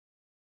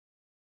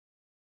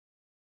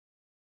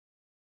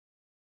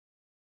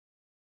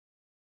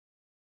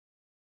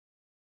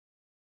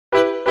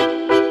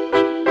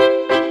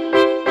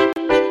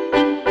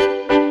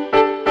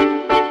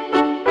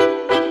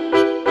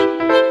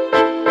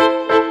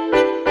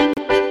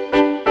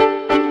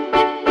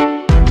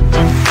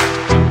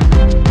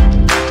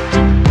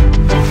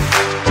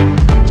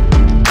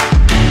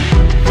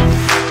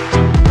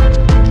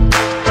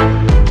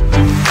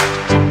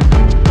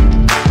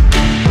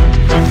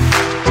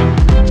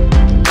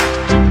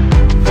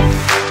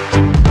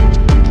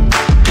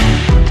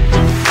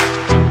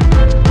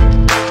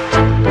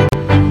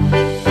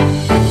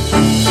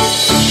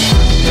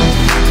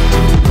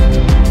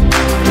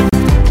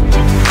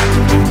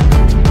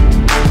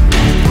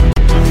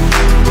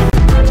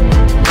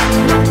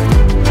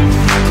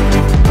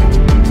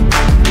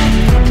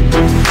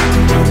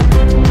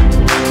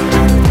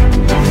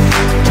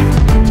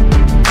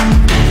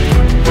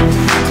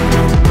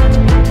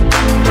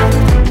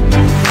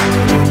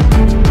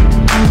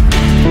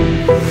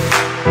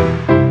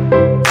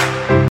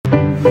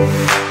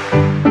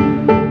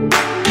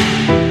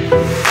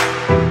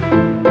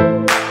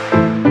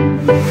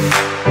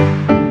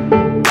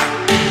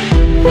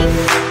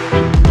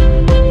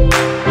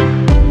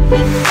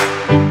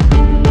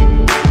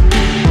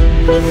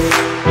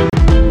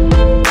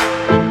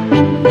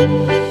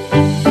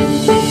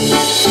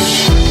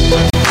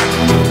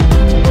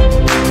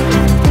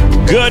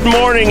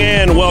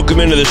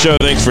into the show.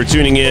 Thanks for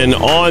tuning in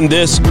on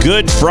this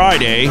Good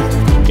Friday,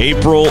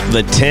 April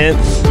the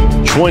 10th,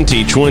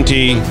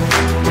 2020.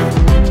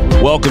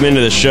 Welcome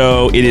into the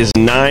show. It is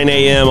 9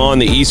 a.m. on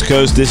the East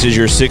Coast. This is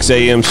your 6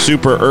 a.m.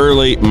 super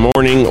early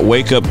morning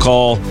wake-up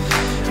call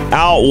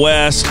out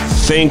west.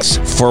 Thanks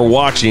for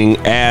watching.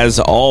 As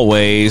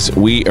always,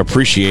 we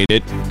appreciate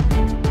it.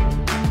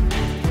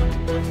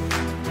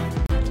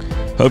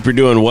 Hope you're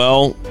doing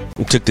well.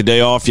 We took the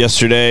day off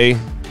yesterday.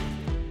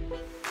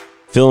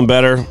 Feeling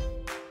better.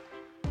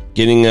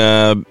 Getting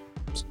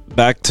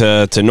back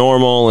to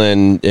normal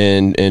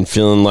and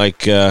feeling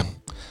like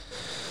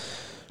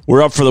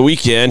we're up for the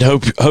weekend.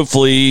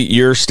 Hopefully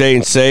you're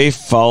staying safe,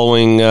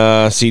 following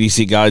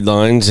CDC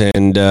guidelines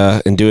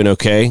and doing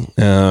okay.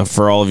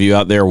 For all of you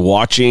out there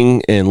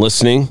watching and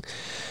listening,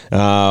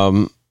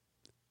 I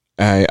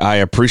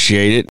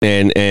appreciate it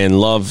and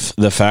love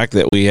the fact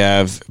that we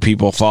have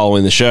people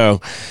following the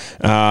show.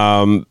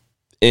 And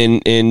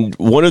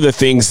one of the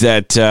things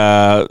that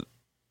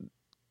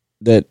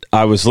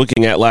I was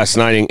looking at last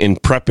night in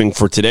prepping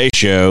for today's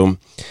show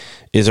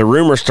is a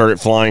rumor started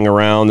flying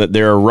around that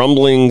there are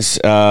rumblings.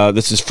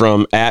 This is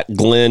from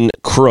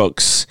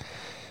 @GlennCrooks.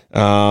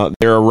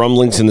 There are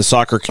rumblings in the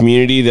soccer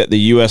community that the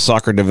U.S.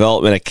 Soccer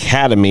Development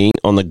Academy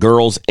on the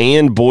girls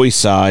and boys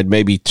side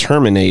may be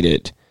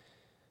terminated.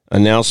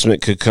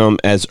 Announcement could come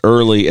as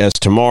early as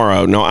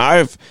tomorrow. Now,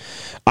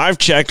 I've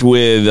checked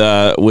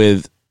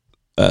with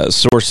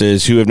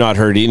sources who have not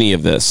heard any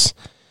of this.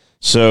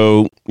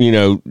 So,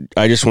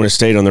 I just want to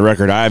state on the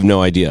record, I have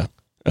no idea.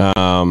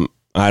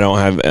 I don't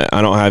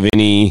have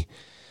any,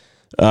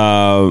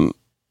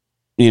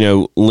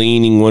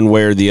 leaning one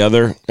way or the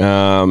other.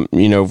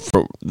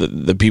 For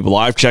the people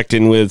I've checked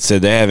in with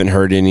said they haven't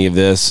heard any of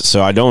this.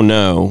 So I don't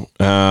know.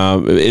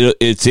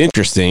 It's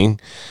interesting.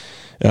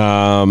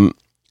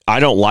 I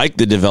don't like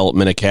the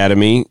Development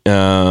Academy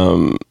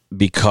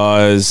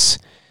because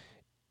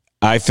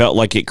I felt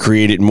like it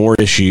created more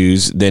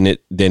issues than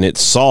it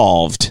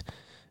solved.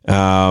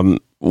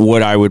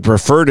 What I would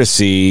prefer to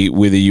see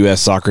with the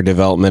U.S. Soccer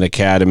Development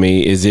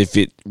Academy is if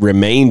it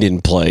remained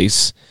in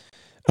place,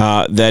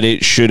 that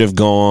it should have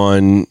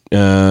gone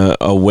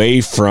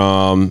away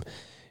from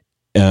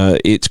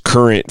its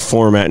current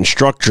format and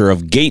structure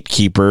of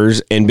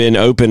gatekeepers and been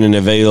open and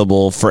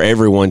available for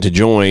everyone to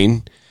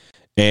join,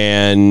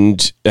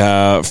 and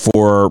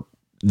for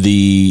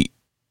the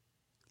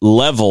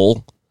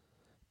level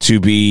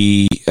to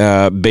be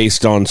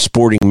based on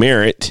sporting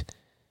merit,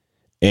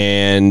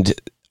 and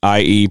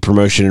i.e.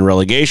 promotion and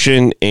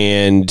relegation,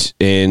 and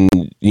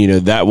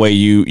that way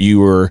you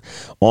were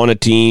on a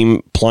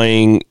team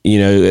playing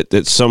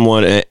at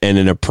somewhat at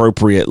an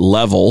appropriate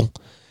level,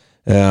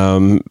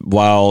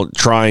 while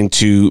trying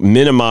to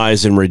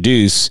minimize and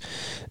reduce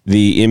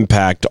the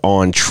impact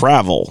on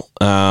travel.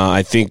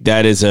 I think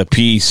that is a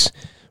piece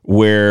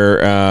where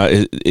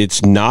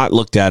it's not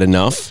looked at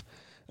enough.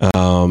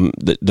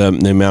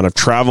 The amount of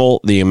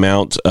travel, the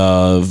amount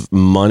of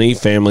money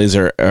families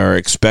are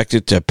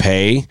expected to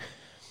pay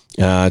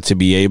to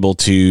be able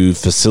to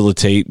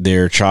facilitate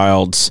their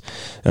child's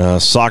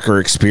soccer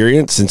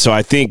experience. And so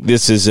I think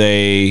this is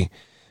a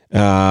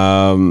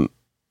current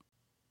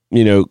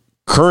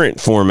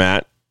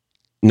format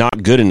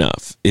not good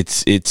enough.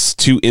 It's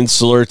too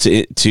insular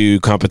to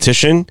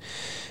competition.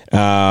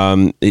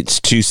 It's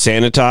too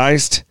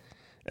sanitized.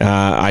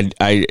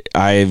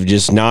 I've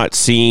just not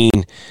seen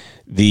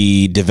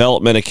the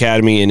Development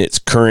Academy in its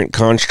current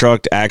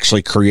construct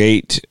actually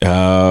create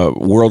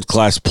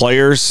world-class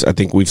players. I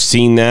think we've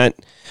seen that.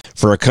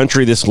 For a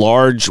country this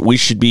large, we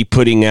should be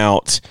putting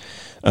out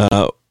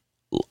a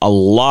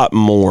lot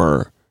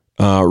more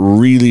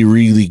really,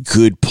 really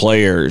good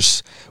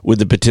players with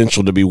the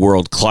potential to be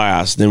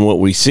world-class than what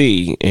we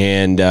see.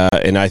 And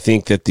I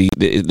think that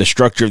the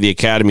structure of the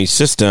academy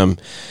system,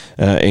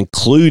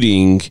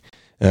 including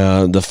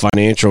the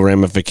financial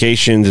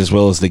ramifications as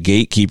well as the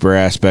gatekeeper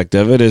aspect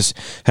of it,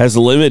 has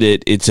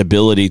limited its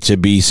ability to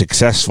be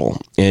successful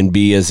and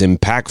be as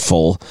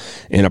impactful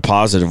in a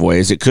positive way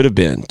as it could have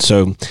been.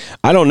 So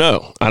I don't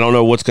know. I don't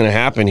know what's going to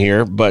happen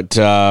here, but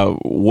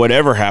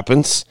whatever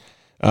happens,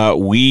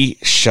 we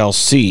shall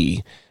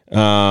see.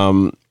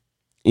 Some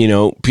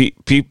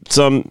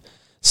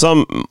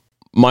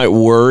might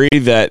worry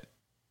that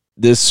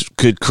this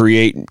could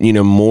create,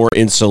 more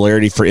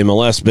insularity for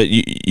MLS, but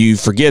you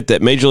forget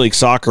that Major League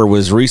Soccer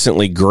was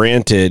recently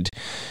granted,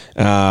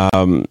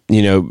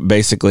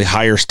 basically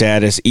higher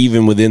status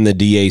even within the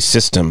DA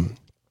system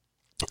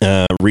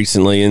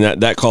recently,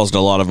 and that caused a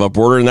lot of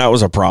uproar, and that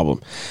was a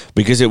problem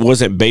because it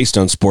wasn't based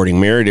on sporting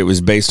merit; it was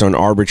based on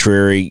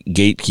arbitrary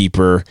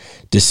gatekeeper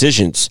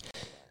decisions,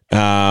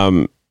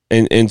 and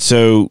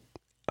so.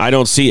 I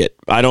don't see it.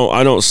 I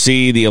don't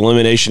see the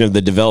elimination of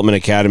the Development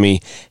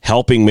Academy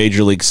helping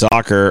Major League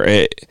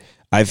Soccer.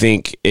 I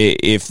think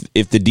if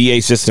the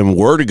DA system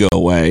were to go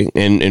away,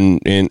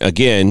 and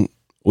again,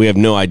 we have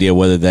no idea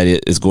whether that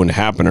is going to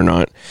happen or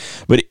not.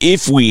 But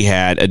if we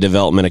had a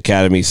Development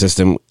Academy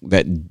system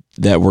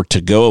that were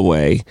to go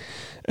away,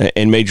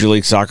 and Major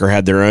League Soccer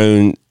had their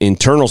own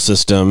internal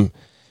system,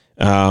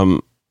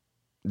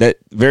 that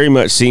very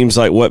much seems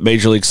like what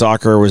Major League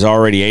Soccer was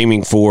already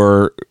aiming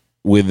for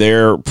with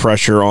their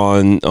pressure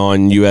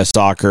on U.S.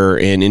 soccer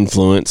and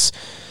influence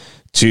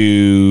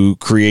to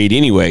create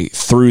anyway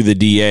through the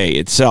DA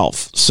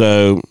itself.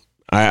 So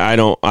I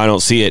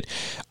don't see it.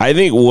 I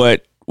think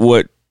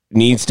what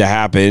needs to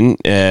happen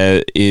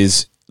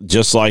is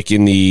just like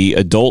in the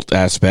adult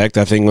aspect.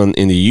 I think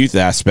in the youth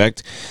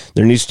aspect,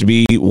 there needs to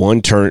be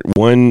one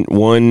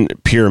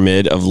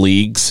pyramid of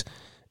leagues,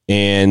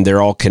 and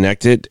they're all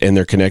connected, and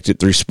they're connected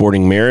through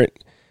sporting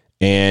merit,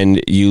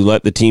 and you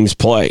let the teams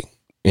play.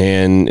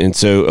 And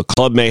so a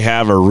club may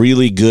have a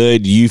really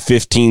good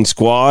U15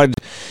 squad,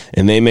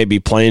 and they may be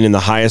playing in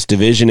the highest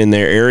division in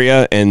their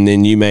area, and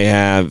then you may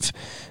have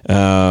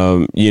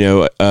a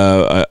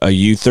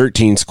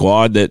U13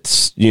 squad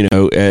that's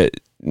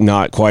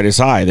not quite as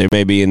high. They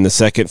may be in the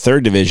second,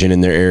 third division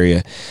in their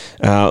area.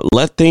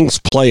 Let things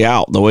play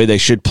out the way they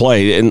should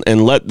play,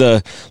 and let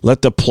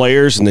the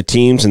players and the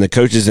teams and the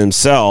coaches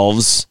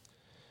themselves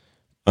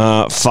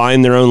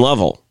find their own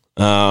level.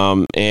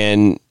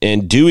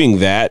 And doing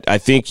that, I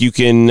think you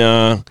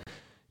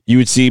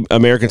would see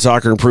American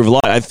soccer improve a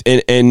lot.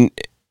 And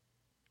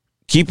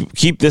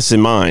keep this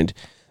in mind.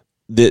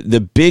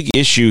 The big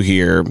issue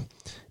here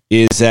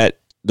is that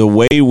the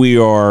way we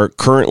are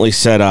currently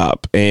set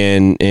up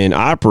and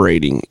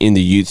operating in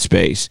the youth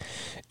space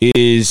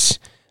is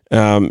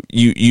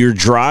you're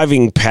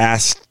driving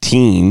past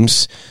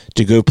teams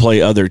to go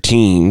play other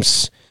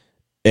teams,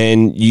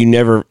 and you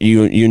never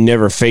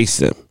face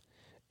them,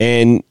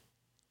 and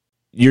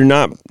you're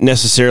not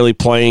necessarily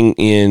playing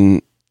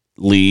in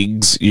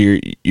leagues.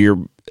 You're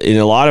in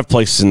a lot of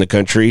places in the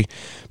country.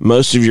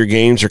 Most of your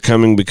games are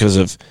coming because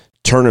of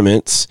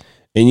tournaments,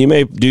 and you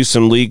may do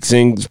some league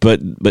things,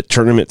 but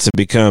tournaments have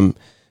become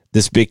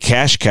this big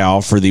cash cow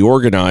for the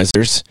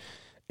organizers.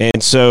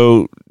 And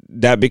so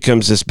that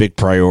becomes this big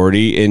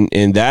priority,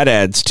 and that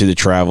adds to the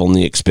travel and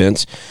the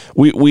expense.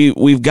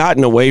 We've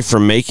gotten away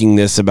from making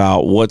this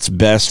about what's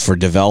best for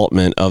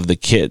development of the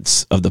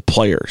kids, of the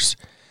players,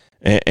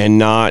 and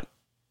not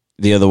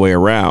the other way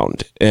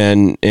around.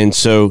 And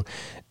so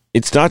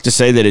it's not to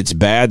say that it's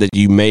bad that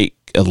you make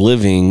a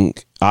living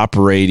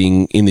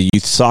operating in the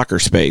youth soccer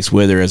space,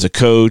 whether as a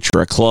coach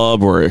or a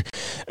club or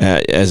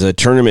as a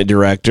tournament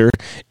director.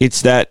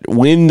 It's that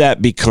when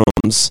that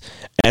becomes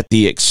at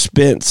the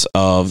expense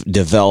of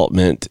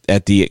development,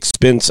 at the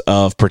expense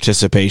of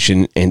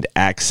participation and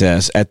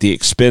access, at the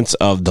expense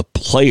of the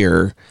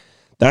player,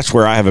 that's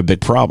where I have a big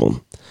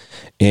problem.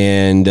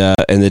 And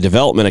the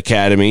Development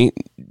Academy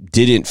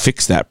didn't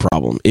fix that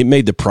problem. It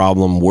made the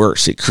problem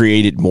worse. It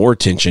created more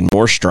tension,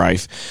 more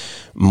strife,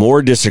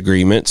 more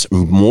disagreements,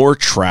 more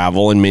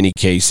travel in many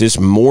cases,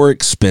 more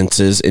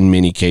expenses in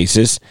many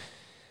cases.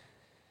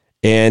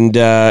 And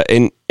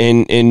the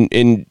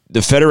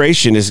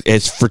Federation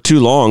has for too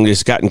long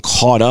has gotten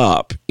caught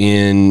up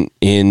in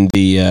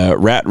the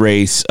rat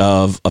race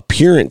of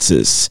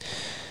appearances.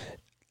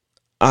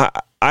 I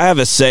have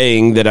a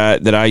saying that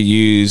I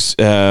use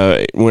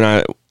when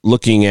I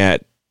looking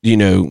at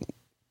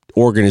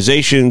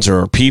organizations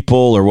or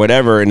people or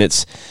whatever, and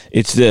it's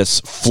this: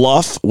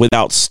 fluff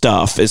without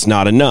stuff is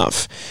not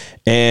enough.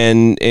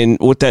 And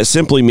what that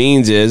simply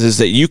means is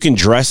that you can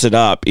dress it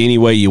up any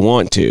way you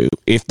want to.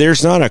 If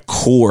there's not a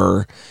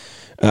core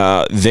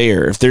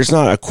if there's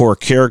not a core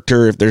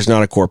character, if there's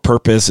not a core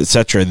purpose,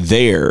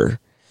 etc.,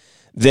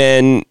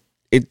 then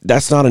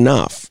that's not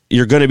enough.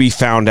 You're going to be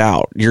found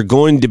out. You're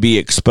going to be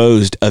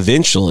exposed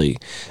eventually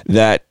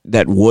that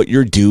what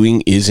you're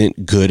doing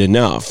isn't good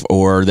enough,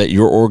 or that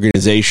your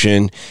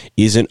organization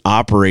isn't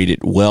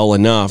operated well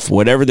enough.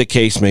 Whatever the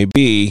case may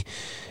be,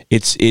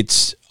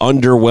 it's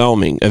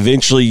underwhelming.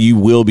 Eventually you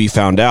will be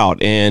found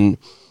out. And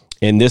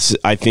this,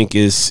 I think,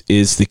 is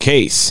the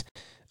case.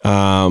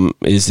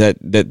 Is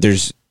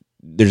that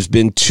there's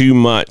been too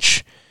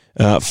much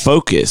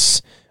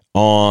focus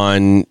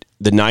on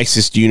the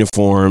nicest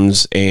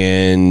uniforms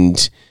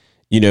and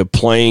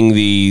playing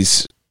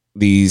these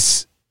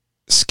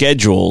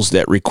schedules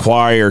that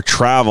require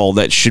travel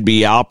that should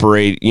be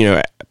operated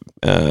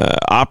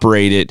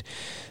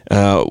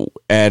at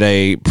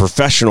a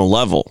professional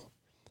level,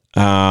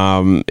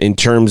 in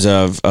terms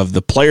of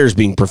the players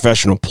being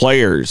professional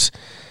players.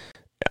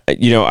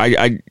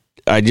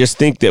 I just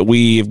think that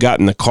we have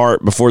gotten the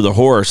cart before the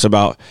horse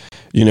about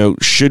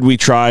should we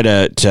try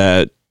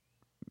to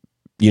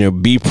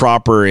be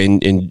proper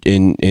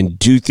and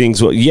do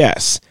things well?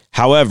 Yes.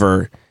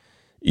 However,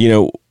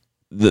 the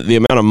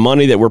amount of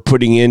money that we're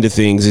putting into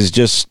things is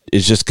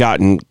just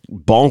gotten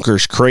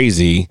bonkers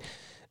crazy,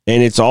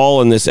 and it's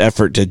all in this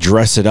effort to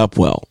dress it up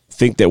well.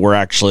 Think that we're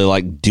actually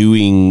like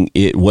doing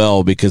it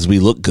well because we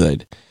look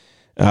good.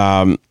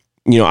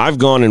 I've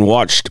gone and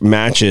watched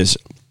matches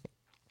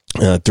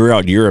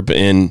throughout Europe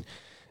and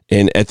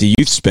at the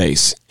youth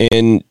space,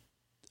 and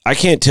I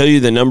can't tell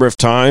you the number of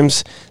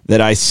times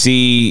that I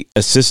see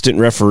assistant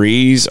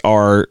referees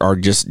are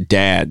just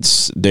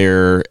dads.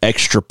 They're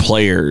extra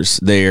players.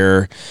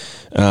 They're,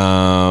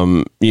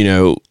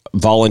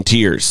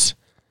 volunteers.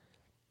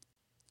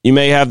 you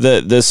may have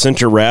the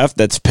center ref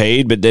that's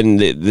paid, but then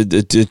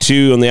the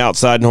two on the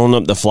outside holding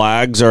up the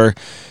flags are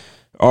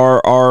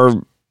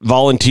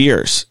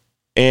volunteers.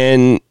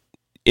 And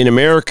in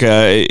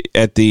America,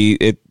 at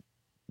the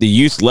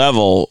youth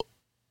level,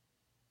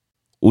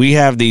 we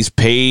have these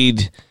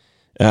paid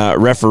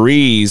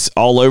referees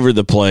all over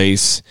the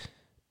place,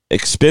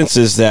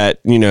 expenses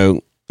that,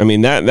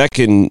 that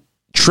can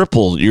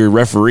triple your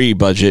referee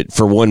budget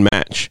for one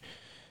match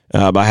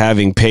by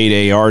having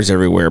paid ARs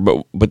everywhere.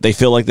 But they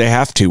feel like they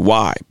have to.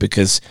 Why?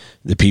 Because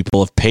the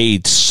people have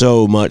paid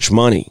so much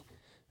money.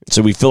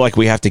 So we feel like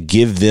we have to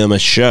give them a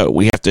show.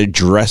 We have to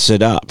dress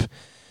it up.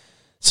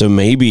 So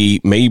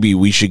maybe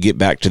we should get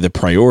back to the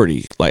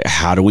priority. Like,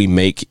 how do we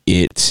make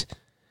it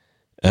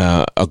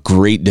a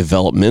great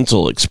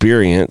developmental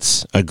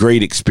experience, a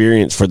great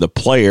experience for the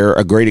player,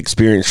 a great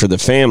experience for the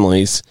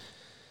families,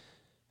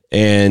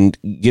 and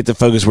get the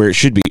focus where it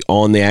should be,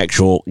 on the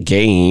actual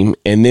game.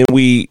 And then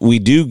we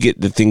do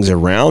get the things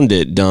around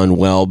it done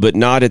well, but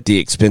not at the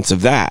expense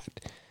of that.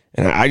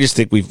 And I just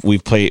think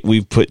we've put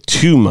way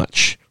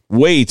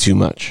too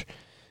much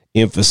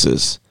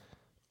emphasis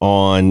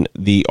on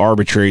the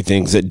arbitrary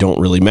things that don't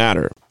really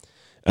matter.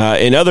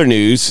 In other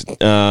news,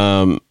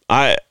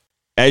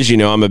 as you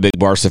know, I'm a big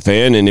Barca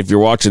fan, and if you're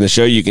watching the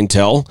show, you can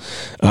tell.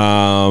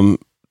 I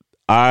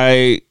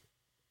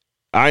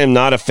am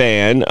not a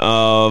fan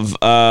of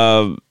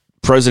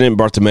President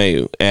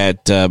Bartomeu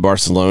at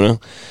Barcelona.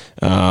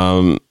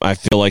 I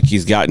feel like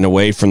he's gotten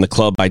away from the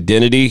club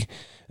identity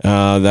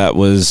that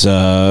was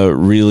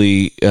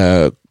really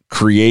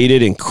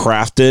created and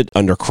crafted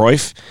under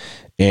Cruyff,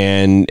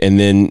 and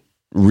then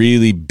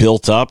really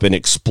built up and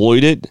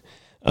exploited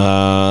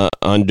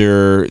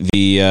under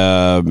the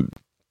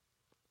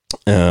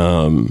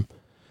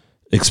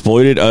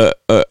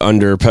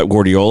under Pep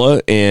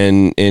Guardiola,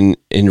 and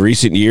in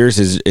recent years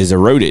is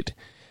eroded.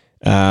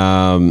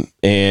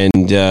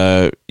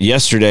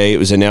 Yesterday it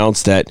was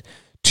announced that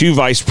 2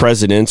 vice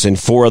presidents and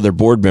 4 other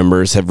board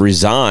members have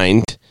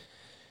resigned.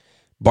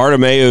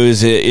 Bartomeu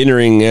is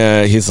entering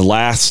his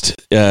last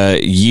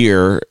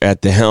year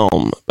at the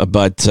helm,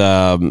 but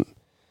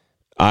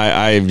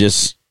I've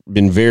just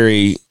been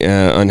very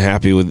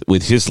unhappy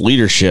with his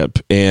leadership,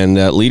 and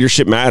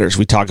leadership matters.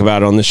 We talk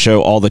about it on the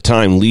show all the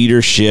time.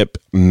 Leadership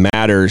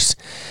matters,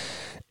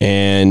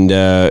 and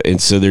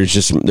so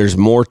there's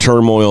more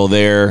turmoil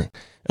there.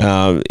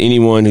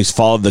 Anyone who's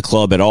followed the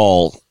club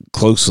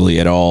closely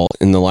at all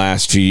in the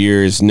last few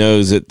years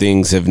knows that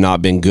things have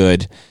not been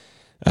good,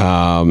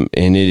 and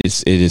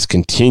it is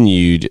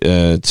continued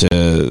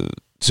to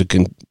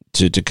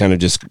kind of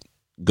just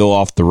go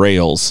off the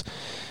rails.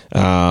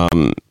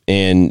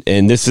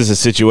 And this is a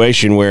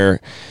situation where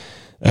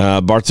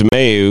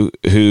Bartomeu,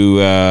 who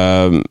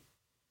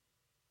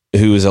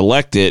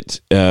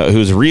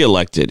was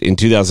reelected in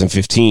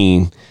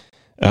 2015,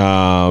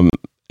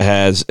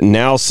 has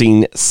now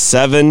seen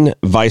 7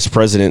 vice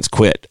presidents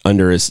quit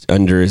under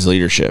his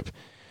leadership.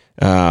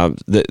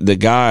 The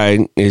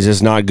guy is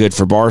just not good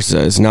for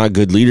Barca. It's not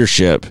good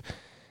leadership,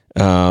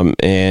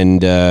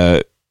 and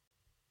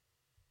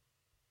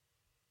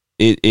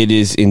it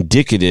is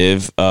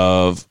indicative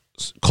of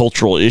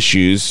cultural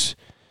issues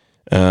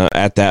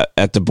at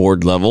the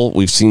board level.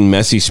 We've seen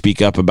Messi speak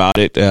up about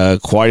it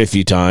quite a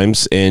few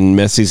times, and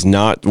Messi's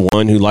not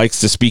one who likes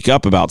to speak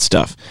up about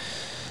stuff.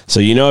 So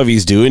if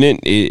he's doing it,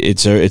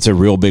 it's a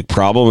real big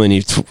problem, and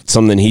it's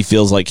something he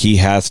feels like he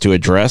has to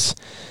address.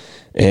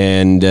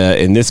 And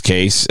in this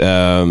case,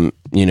 here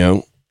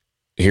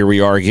we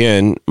are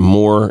again,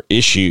 more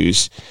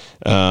issues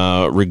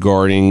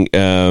regarding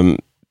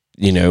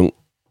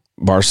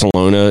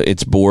Barcelona,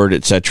 its board,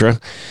 etc.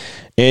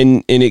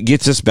 And it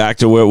gets us back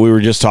to what we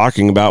were just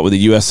talking about with the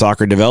U.S.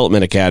 Soccer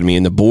Development Academy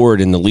and the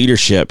board and the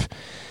leadership,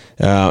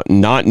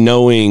 not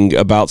knowing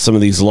about some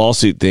of these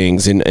lawsuit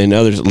things and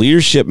others.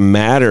 Leadership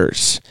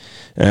matters.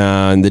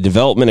 And the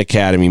Development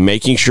Academy,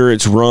 making sure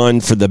it's run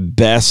for the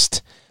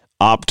best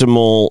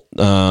optimal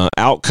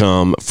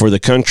outcome for the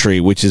country,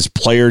 which is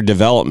player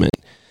development.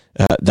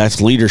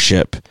 That's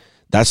leadership.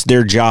 That's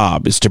their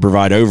job, is to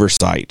provide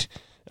oversight.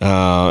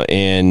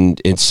 And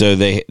so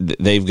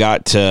they've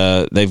got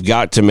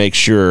to make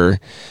sure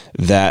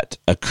that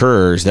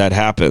occurs, that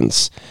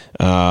happens.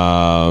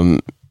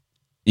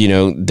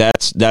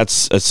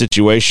 That's a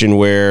situation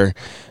where,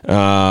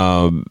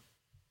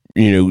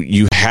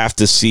 you have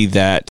to see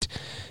that,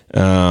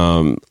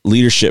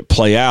 leadership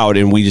play out,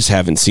 and we just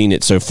haven't seen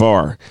it so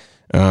far.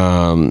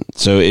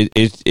 So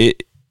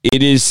it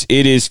is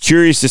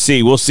curious to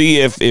see. We'll see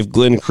if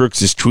Glenn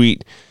Crooks'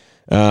 tweet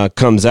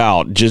comes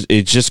out.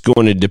 It's just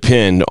going to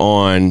depend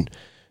on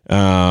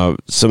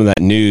some of that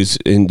news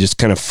and just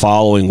kind of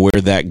following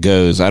where that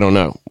goes. I don't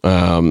know.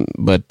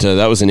 But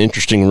that was an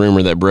interesting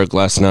rumor that broke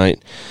last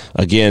night.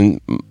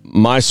 Again,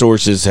 my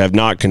sources have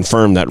not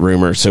confirmed that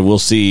rumor, so we'll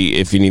see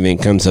if anything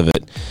comes of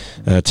it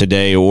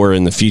today or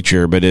in the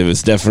future, but it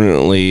was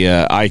definitely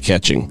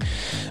eye-catching.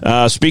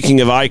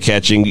 Speaking of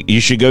eye-catching, you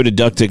should go to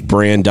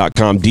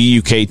ductigbrand.com,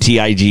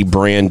 DUKTIG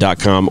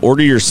brand.com.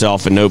 Order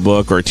yourself a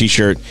notebook or a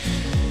t-shirt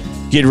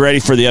get ready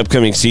for the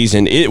upcoming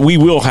season. We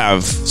will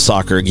have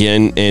soccer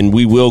again, and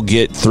we will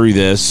get through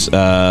this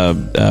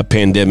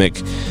pandemic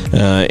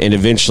and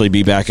eventually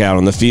be back out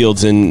on the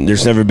fields. And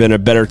there's never been a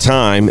better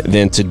time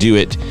than to do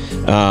it,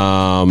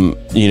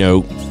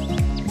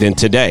 than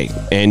today.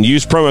 And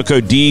use promo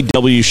code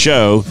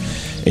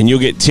DWShow, and you'll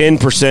get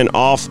 10%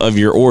 off of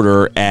your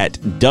order at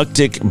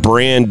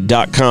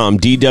ducticbrand.com.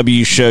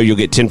 DW Show, you'll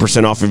get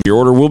 10% off of your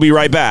order. We'll be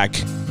right back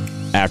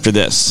after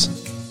this.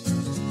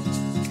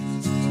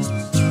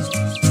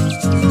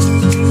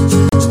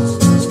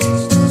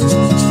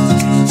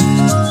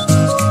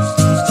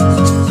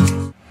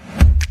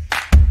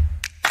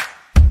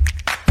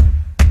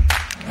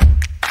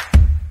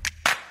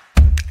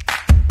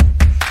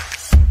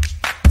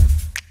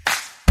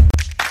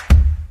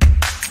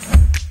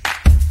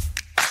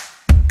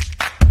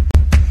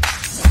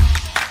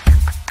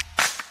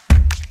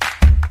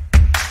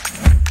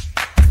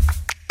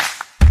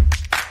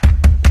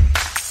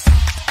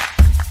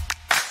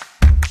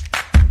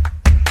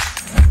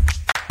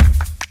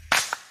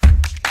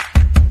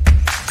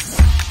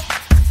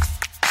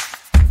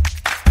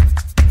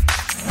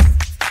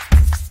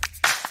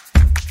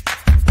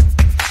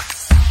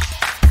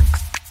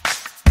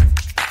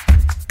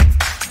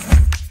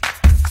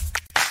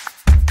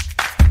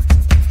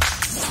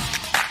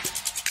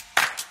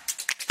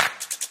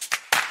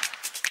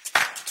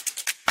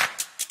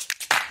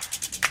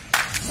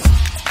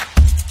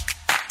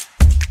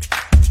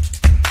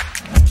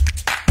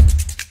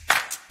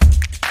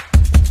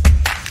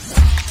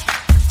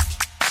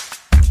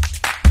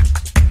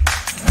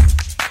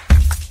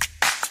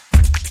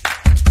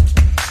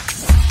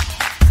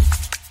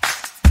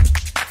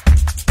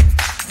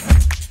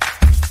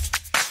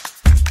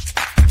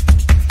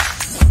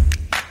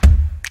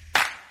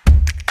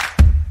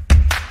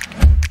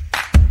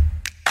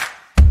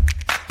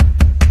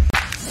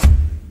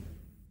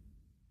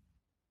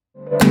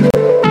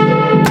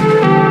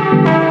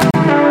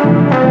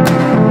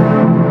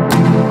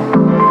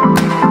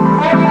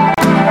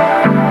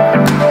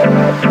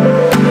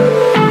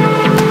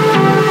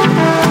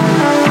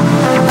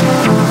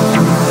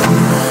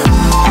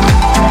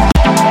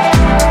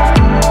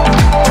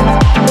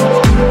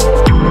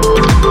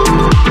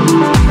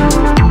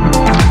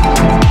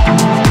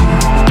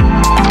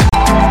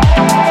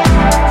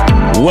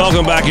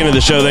 Into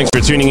the show. Thanks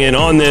for tuning in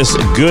on this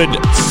Good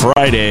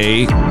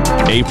Friday,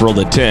 April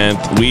the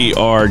 10th. We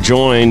are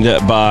joined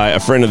by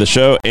a friend of the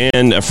show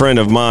and a friend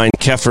of mine,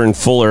 Kephern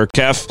Fuller.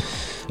 Kef,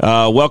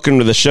 welcome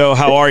to the show.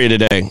 How are you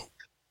today?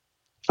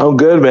 I'm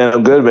good,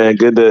 man.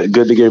 Good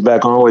to get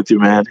back on with you,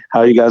 man. How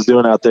are you guys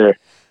doing out there?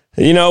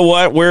 You know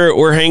what?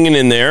 We're hanging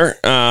in there.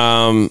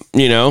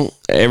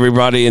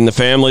 Everybody in the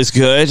family's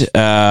good.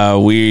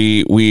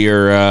 We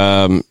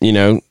are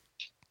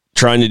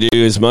trying to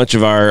do as much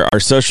of our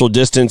social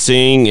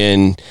distancing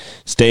and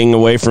staying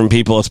away from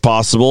people as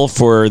possible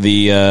for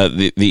the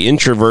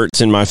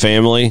introverts in my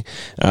family.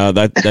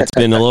 That's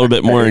been a little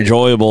bit more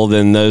enjoyable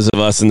than those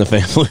of us in the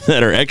family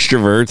that are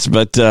extroverts.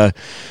 But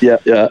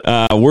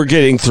we're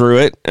getting through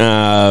it.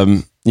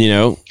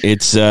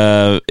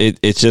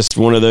 It's just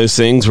one of those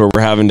things where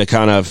we're having to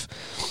kind of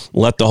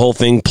let the whole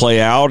thing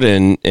play out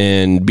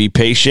and be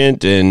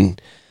patient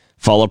and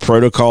follow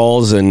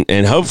protocols, and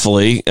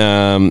hopefully,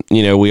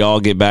 we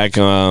all get back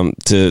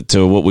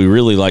to what we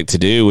really like to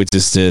do, which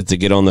is to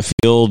get on the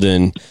field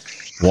and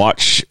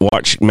watch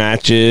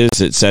matches,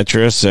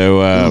 etc.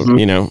 So,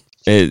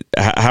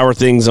 how are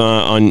things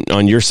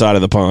on your side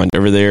of the pond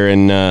over there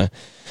in the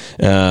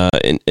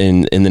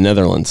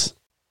Netherlands?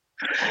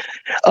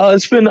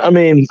 It's been,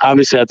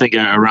 obviously, I think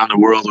around the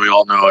world, we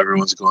all know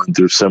everyone's going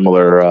through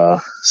similar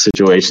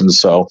situations.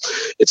 So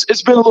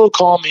it's been a little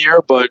calm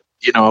here, but,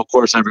 of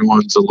course,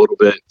 everyone's a little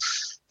bit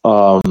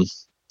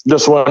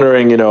just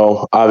wondering,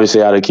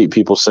 obviously how to keep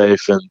people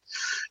safe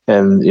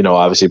and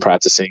obviously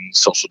practicing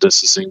social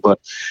distancing. But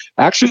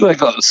actually, like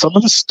some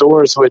of the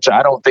stores, which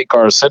I don't think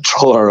are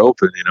essential, are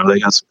open. They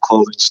got some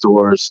clothing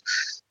stores,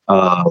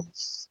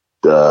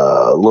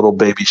 little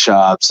baby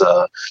shops,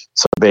 some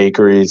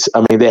bakeries.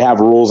 They have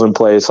rules in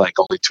place, like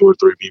only 2 or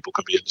 3 people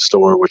can be in the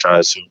store, which I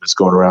assume is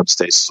going around the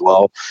States as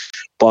well.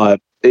 But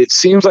it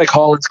seems like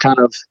Holland's kind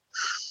of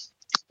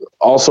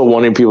also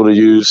wanting people to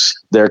use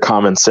their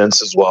common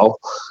sense as well.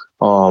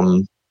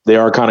 They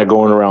are kind of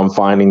going around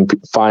finding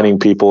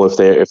people if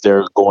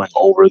they're going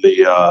over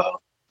the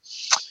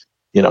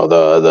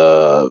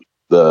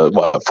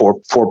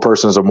four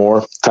persons or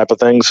more type of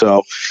thing.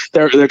 So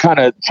they're kind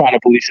of trying to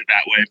police it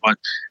that way. But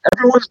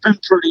everyone's been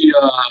pretty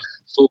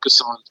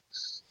focused on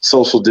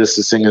social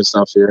distancing and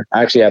stuff here.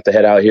 I actually have to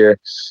head out here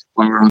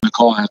when we're on the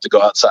call. I have to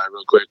go outside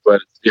real quick. But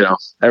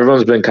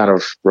everyone's been kind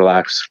of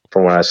relaxed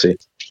from what I see.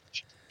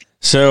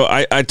 So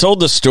I told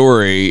the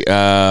story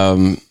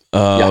of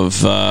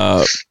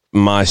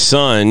my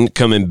son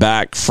coming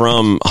back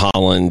from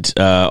Holland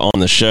on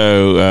the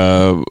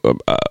show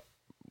a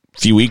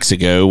few weeks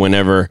ago,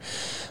 whenever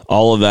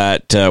all of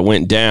that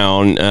went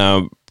down.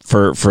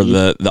 for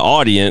the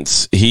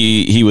audience,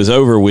 he was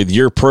over with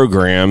your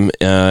program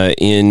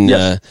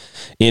in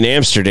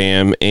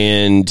Amsterdam,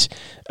 and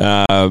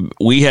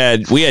we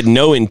had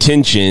no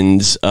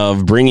intentions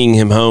of bringing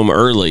him home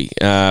early.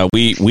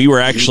 We were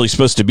actually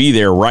supposed to be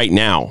there right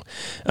now.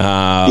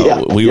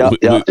 We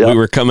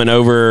were coming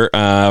over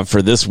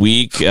for this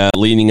week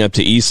leading up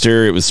to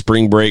Easter. It was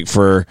spring break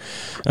for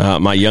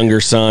my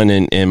younger son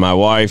and my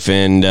wife,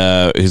 and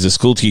who's a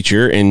school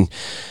teacher,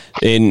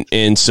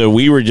 and so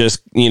we were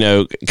just,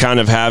 kind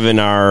of having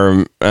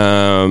our,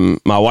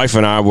 my wife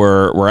and I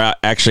were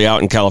actually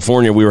out in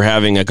California. We were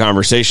having a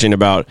conversation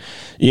about,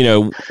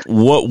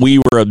 what we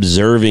were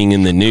observing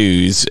in the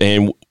news.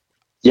 And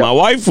my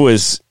wife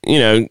was,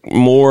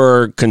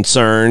 more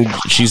concerned.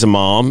 She's a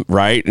mom,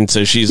 right? And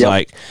so she's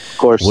like, of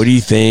course, what do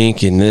you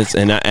think? And this,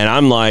 and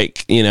I'm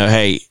like,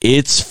 hey,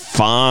 it's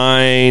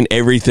fine.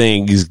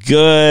 Everything's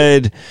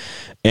good.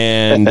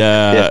 And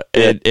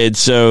and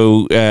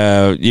so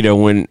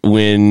when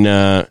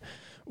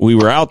we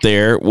were out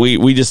there,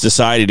 we just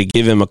decided to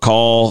give him a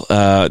call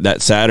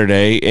that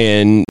Saturday,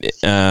 and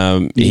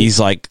he's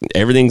like,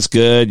 everything's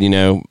good,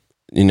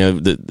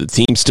 the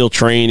team's still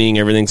training,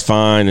 everything's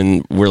fine,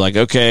 and we're like,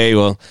 okay,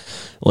 well,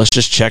 let's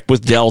just check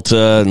with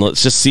Delta and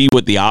let's just see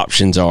what the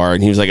options are.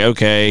 And he was like,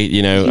 okay,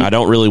 I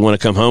don't really want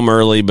to come home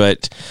early,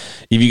 but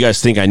if you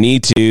guys think I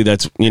need to,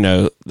 that's,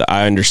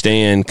 I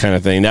understand, kind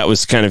of thing. That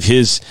was kind of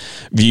his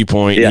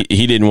viewpoint. Yeah.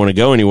 He didn't want to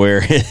go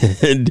anywhere.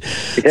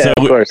 So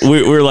of course.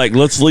 We're like,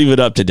 let's leave it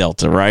up to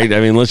Delta, right? I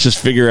mean, let's just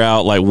figure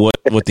out like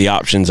what the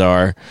options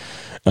are.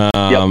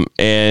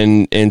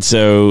 And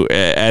so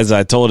as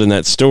I told in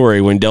that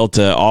story, when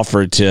Delta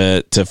offered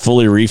to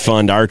fully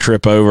refund our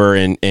trip over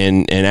and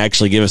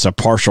actually give us a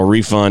partial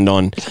refund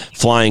on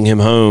flying him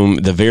home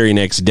the very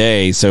next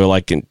day, so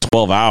like in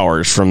 12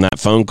 hours from that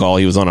phone call,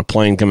 he was on a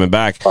plane coming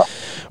back,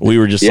 we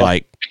were just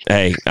like,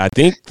 hey, I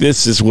think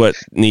this is what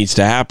needs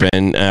to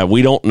happen.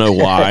 We don't know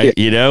why,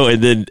 and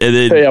then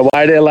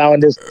why are they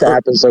allowing this to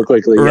happen so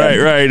quickly?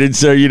 Right. And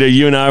so,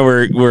 you and I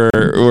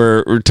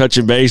were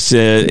touching base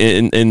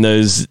in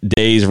those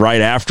days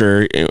right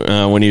after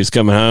when he was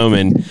coming home,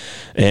 and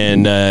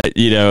and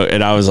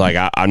I was like,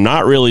 I'm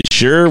not really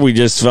sure. We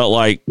just felt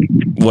like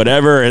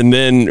whatever. And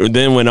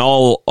then when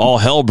all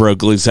hell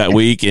broke loose that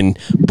week, and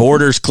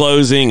borders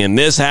closing and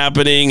this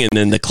happening, and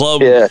then the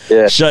club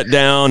shut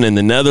down, and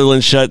the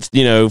Netherlands shut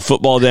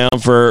football down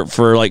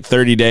for like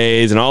 30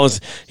 days and all this,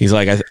 he's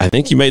like, I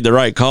think you made the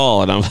right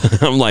call. And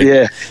I'm like,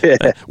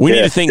 we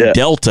need to thank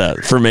Delta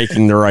for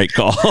making the right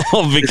call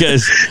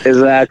because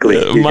exactly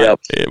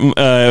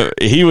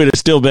he would have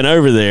still been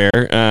over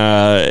there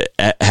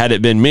had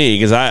it been me,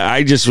 because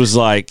I just was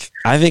like,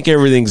 I think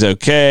everything's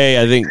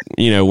okay. I think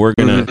we're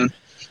gonna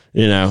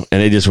and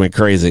it just went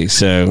crazy.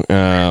 So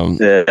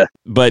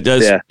but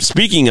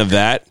speaking of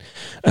that,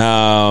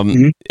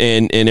 and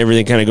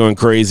everything kind of going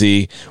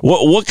crazy,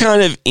 what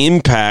kind of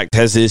impact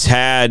has this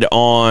had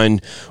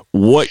on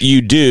what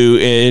you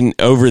do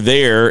over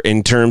there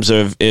in terms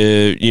of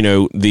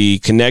the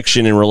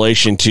connection in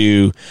relation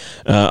to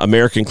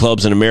American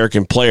clubs and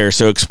American players?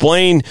 So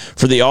explain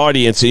for the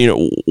audience,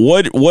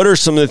 what are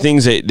some of the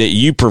things that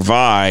you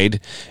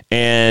provide,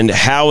 and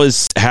how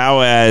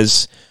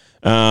has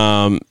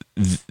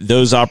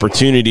those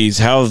opportunities,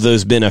 how have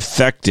those been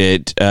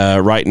affected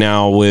right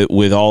now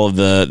with all of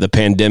the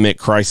pandemic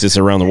crisis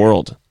around the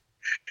world?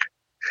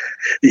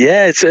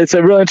 Yeah, it's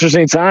a real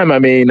interesting time. I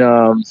mean,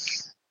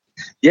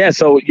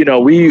 so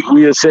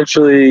we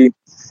essentially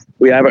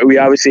we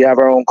obviously have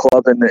our own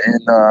club in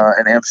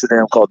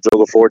Amsterdam called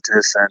Jogo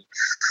Fortis, and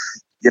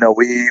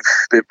we've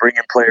been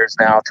bringing players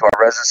now to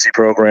our residency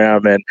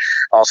program, and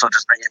also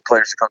just bringing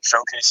players to come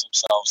showcase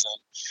themselves. And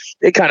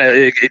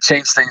it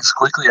changed things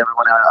quickly.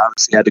 Everyone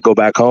obviously had to go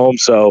back home.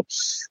 So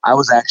I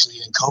was actually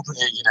in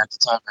Copenhagen at the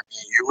time that me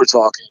and you were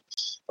talking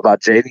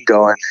about Jaden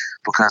going,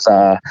 because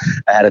I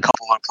had a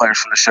couple of players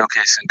from the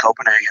showcase in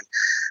Copenhagen.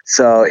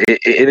 So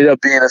it ended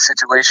up being a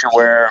situation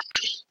where,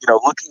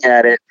 looking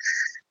at it,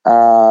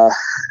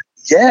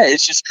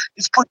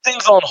 it's put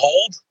things on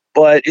hold.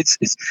 But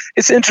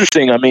it's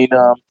interesting. I mean,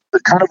 the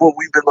kind of what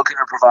we've been looking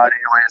to provide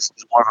anyway is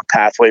more of a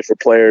pathway for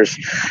players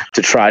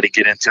to try to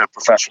get into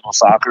professional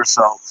soccer.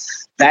 So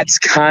that's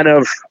kind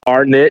of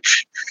our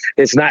niche.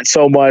 It's not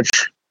so much,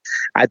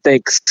 I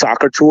think,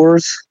 soccer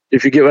tours,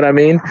 if you get what I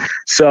mean.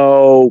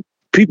 So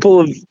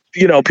people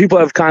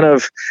have kind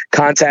of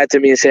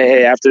contacted me and say,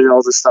 hey, after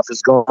all this stuff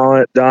is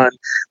done,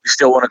 we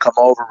still want to come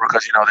over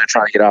because, they're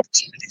trying to get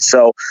opportunities.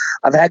 So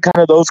I've had kind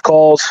of those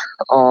calls.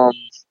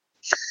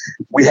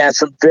 We had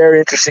some very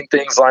interesting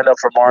things lined up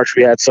for March.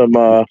 We had some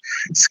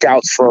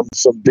scouts from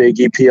some big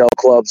EPL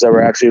clubs that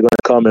were actually going to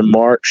come in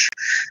March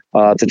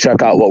to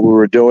check out what we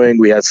were doing.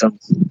 We had some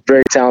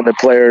very talented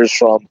players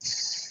from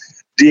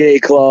DA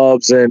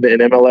clubs and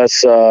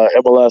MLS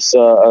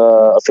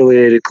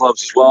affiliated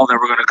clubs as well that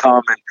were going to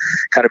come and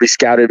kind of be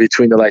scouted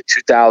between the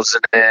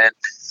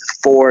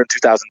 2004 and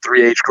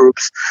 2003 age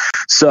groups.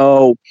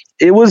 So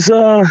it was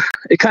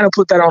it kind of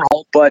put that on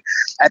hold, but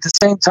at the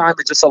same time,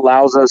 it just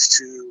allows us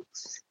to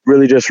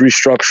really just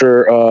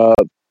restructure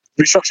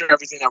restructure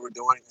everything that we're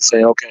doing and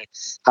say, okay,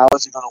 how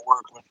is it going to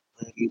work when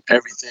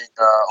everything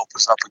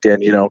opens up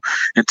again? In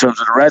terms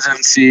of the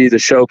residency, the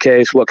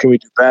showcase, what can we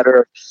do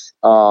better?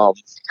 How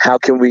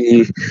can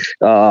we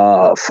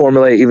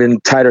formulate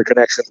even tighter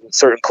connections with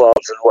certain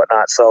clubs and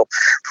whatnot? So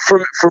for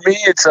me,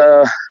 it's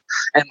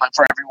and like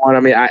for everyone,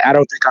 I mean, I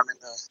don't think I'm in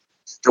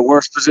the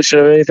worst position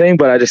of anything,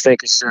 but I just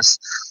think it's just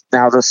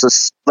now let's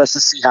just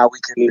see how we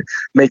can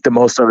make the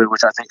most of it,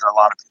 which I think a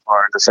lot of people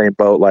are in the same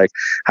boat. Like,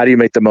 how do you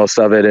make the most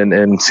of it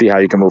and see how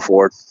you can move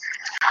forward?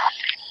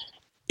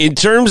 In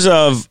terms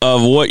of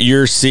what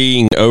you're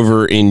seeing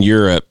over in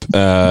Europe,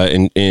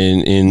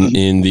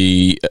 in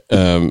the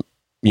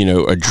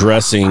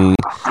addressing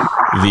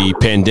the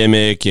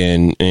pandemic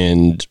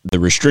and the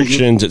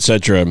restrictions,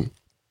 etc.,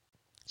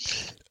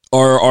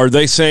 are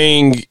they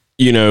saying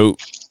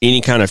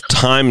any kind of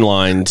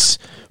timelines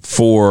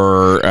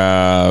for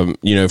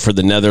for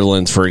the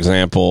Netherlands, for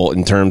example,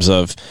 in terms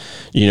of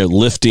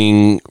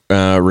lifting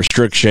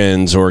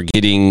restrictions or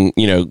getting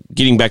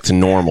back to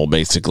normal?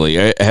 Basically,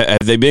 have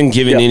they been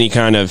given any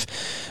kind of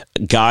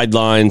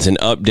guidelines and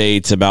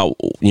updates about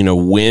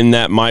when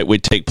that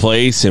would take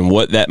place and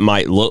what that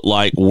might look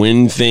like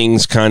when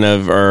things kind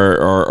of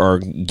are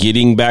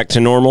getting back to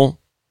normal?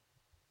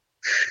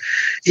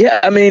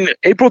 Yeah, I mean,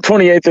 April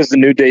 28th is the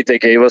new date they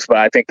gave us, but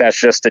I think that's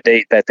just the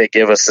date that they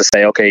give us to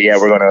say, okay, yeah,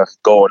 we're going to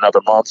go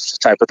another month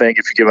type of thing,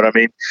 if you get what I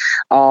mean.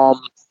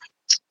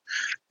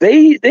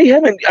 They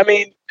haven't, I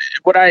mean,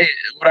 what I'm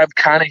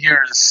kind of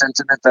hearing, the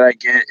sentiment that I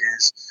get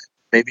is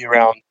maybe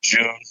around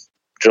June,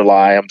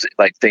 July,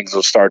 like things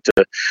will start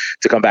to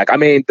come back. I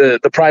mean, the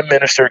prime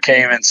minister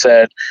came and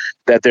said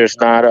that there's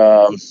not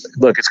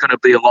look, it's going to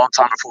be a long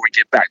time before we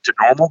get back to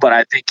normal, but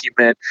I think he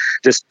meant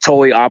just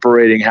totally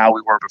operating how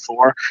we were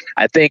before.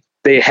 I think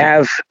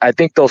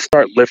they'll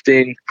start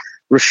lifting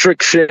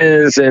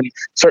restrictions and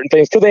certain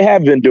things because they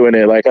have been doing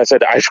it. Like I said,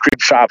 the ice cream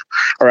shop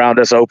around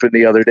us opened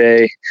the other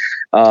day.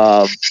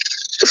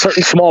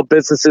 Certain small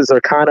businesses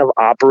are kind of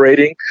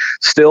operating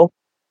still.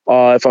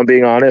 If I'm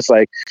being honest,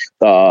 like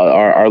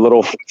our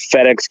little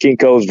FedEx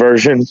Kinko's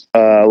version,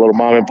 a little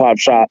mom and pop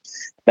shop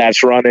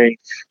that's running,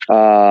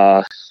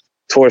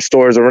 toy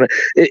stores are running.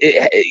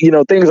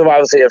 Things have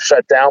obviously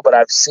shut down, but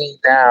I've seen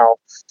now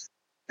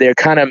they're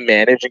kind of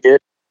managing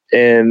it.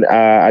 And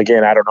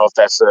again, I don't know if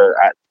it's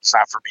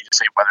not for me to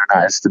say whether or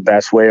not it's the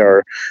best way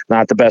or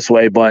not the best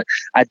way, but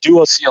I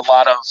do see a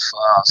lot of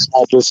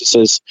small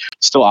businesses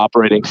still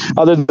operating,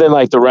 other than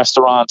like the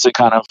restaurants and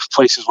kind of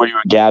places where you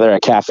would gather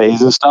at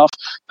cafes and stuff.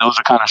 Those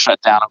are kind of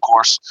shut down, of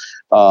course.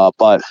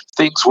 But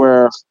things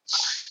where,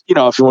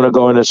 if you want to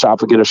go in the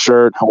shop and get a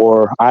shirt,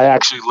 or I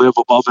actually live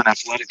above an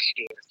athletic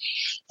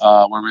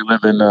store where we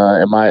live in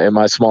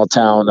my small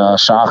town,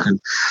 Schachen,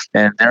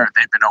 and they've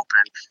been open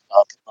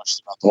pretty much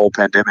throughout the whole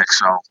pandemic.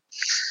 So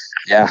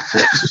yeah,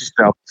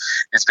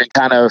 it's been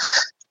kind of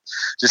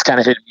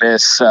hit and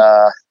miss.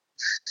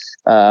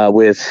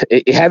 With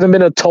it hasn't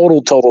been a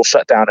total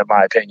shutdown in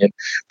my opinion,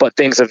 but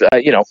things have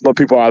but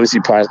people are obviously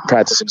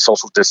practicing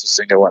social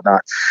distancing and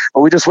whatnot. But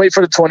we just wait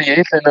for the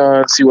 28th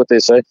and see what they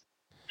say.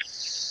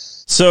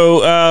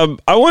 So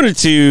I wanted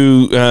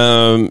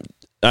to.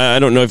 I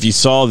don't know if you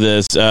saw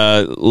this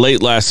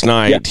late last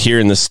night here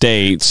in the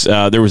States.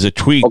 There was a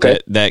tweet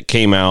that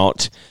came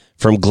out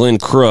from Glenn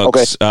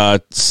Crooks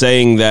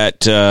saying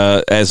that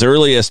as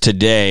early as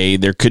today,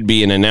 there could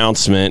be an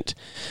announcement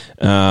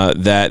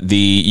that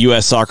the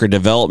U.S. Soccer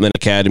Development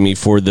Academy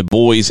for the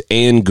boys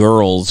and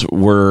girls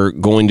were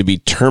going to be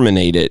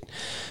terminated.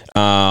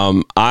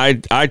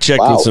 I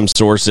checked with some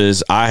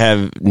sources. I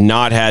have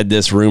not had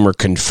this rumor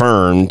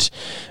confirmed.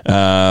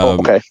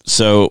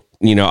 So,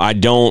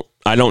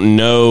 I don't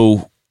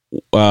know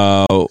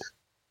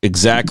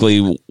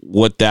exactly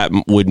what that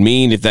would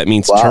mean, if that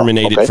means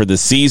terminated for the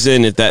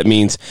season, if that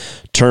means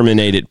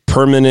terminated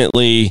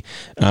permanently.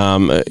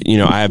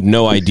 I have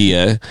no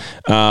idea.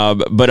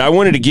 But I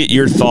wanted to get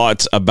your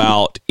thoughts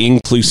about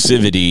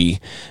inclusivity.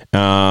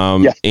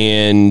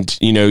 And,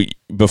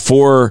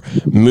 before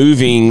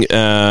moving,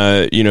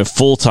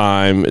 full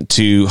time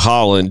to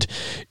Holland,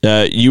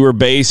 you were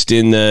based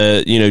in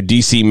the,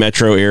 DC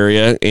metro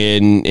area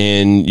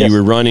and you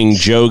were running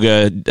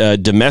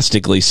Joga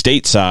domestically,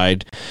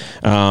 stateside,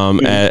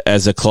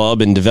 as a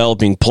club and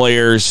developing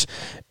players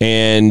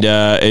and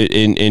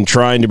in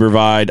trying to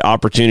provide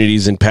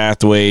opportunities and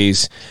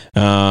pathways,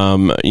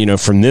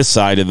 from this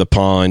side of the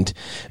pond.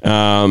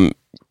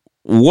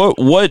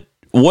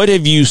 What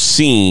have you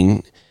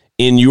seen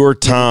in your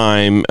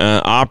time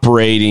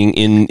operating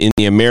in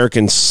the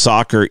American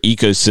soccer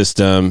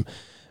ecosystem?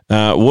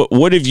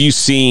 What have you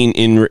seen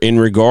in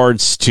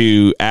regards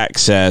to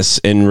access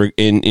and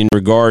in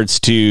regards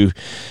to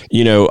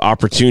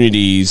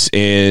opportunities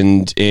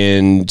and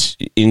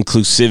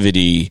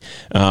inclusivity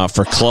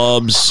for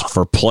clubs,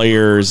 for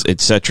players,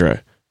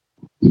 etc.?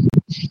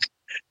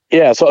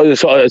 Yeah, so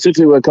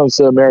essentially when it comes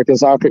to American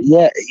soccer,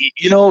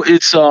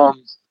 it's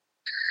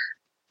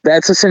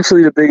that's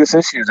essentially the biggest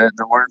issue. That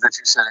the word that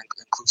you said,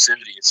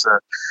 inclusivity. It's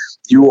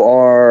you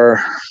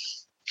are,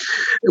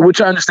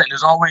 which I understand.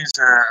 There's always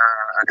a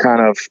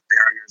kind of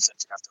barriers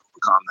that you have to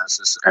overcome. That's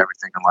just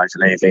everything in life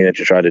and anything that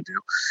you try to do.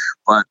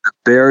 But the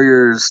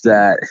barriers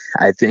that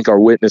I think are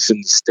witnessed in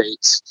the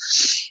States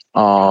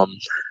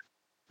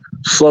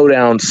slow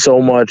down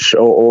so much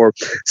or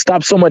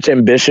stop so much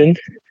ambition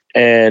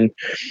and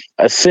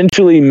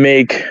essentially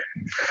make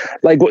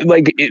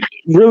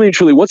really and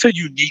truly, what's a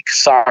unique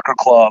soccer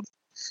club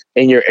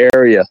in your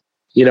area?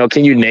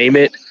 Can you name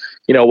it?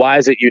 Why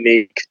is it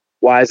unique?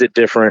 Why is it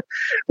different?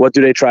 What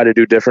do they try to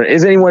do different?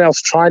 Is anyone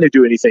else trying to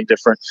do anything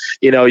different?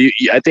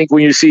 I think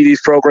when you see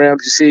these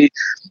programs, you see,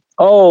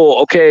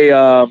 oh, okay,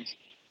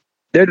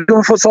 they're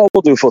doing futsal,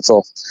 we'll do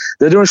futsal.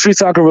 They're doing street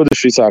soccer, we'll do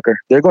street soccer.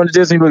 They're going to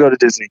Disney, we'll go to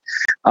Disney.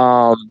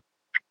 And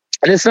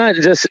it's not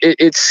just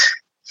and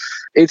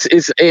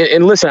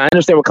listen, I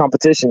understand what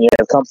competition. You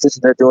have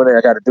competition, they're doing it,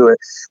 I got to do it.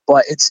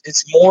 But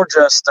it's more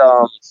just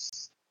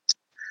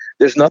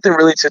there's nothing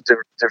really to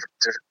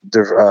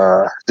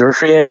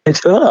differentiate.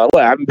 I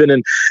haven't been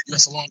in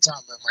US a long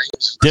time,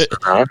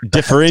 man.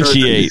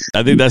 Differentiate.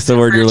 I think that's the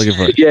word you're looking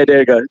for. Yeah, there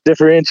you go.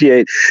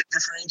 Differentiate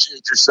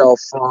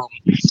yourself from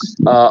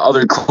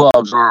other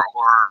clubs or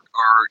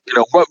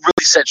what really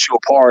sets you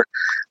apart.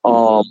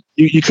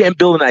 You can't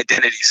build an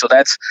identity. So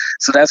that's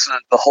the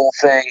whole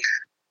thing.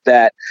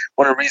 That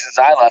one of the reasons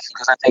I left,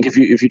 because I think if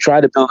you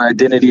try to build an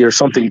identity or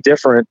something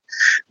different,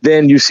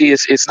 then you see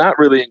it's not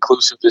really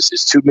inclusive.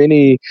 It's too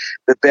many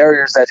the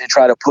barriers that they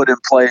try to put in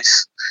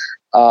place.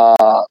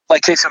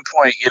 Like case in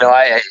point,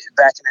 I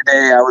back in the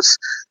day I was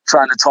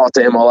trying to talk to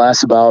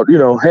MLS about,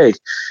 hey,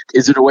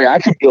 is there a way I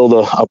can build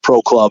a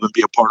pro club and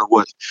be a part of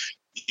what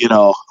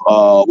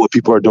what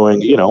people are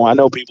doing? I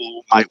know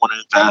people might want to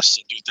invest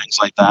and do things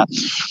like that,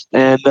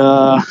 and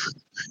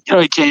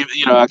I came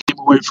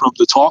away from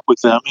the talk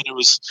with them, and it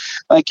was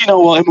like,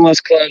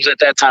 MLS clubs at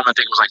that time, I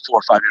think it was like 4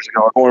 or 5 years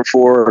ago, are going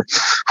for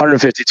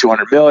 150,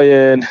 200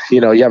 million.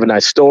 You have a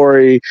nice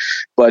story,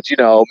 but,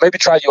 maybe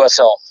try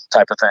USL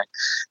type of thing.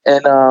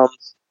 And, of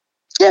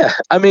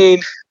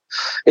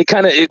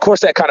course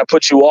that kind of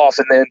puts you off.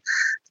 And then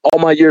all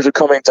my years of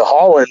coming to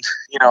Holland,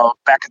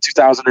 back in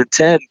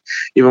 2010,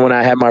 even when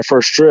I had my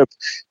first trip,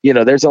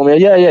 they're telling me,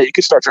 yeah, you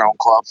can start your own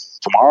club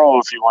tomorrow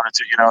if you wanted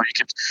to. You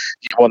can,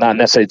 well, not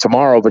necessarily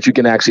tomorrow, but you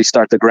can actually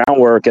start the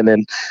groundwork. And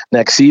then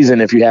next season,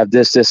 if you have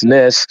this, and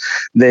this,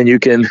 then you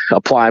can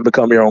apply and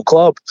become your own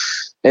club.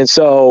 And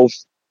so,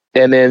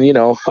 and then,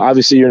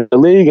 obviously you're in the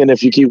league, and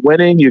if you keep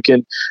winning, you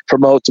can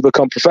promote to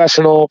become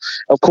professional.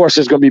 Of course,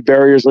 there's going to be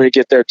barriers when you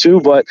get there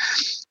too, but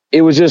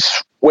it was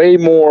just way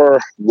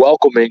more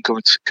welcoming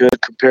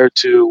compared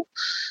to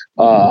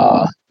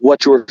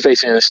what you were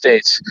facing in the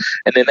States.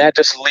 And then that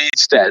just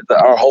leads to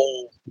our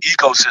whole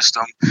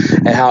ecosystem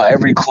and how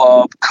every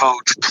club,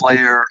 coach,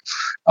 player,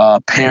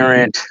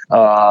 parent,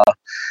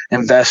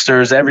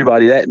 investors,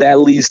 everybody, that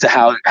leads to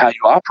how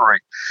you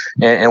operate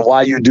and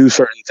why you do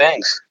certain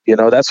things.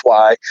 That's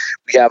why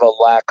we have a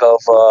lack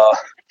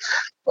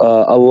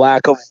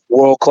of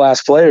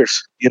world-class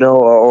players,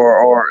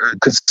 or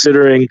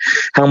considering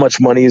how much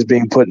money is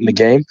being put in the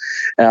game,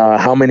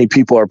 how many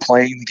people are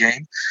playing the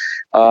game.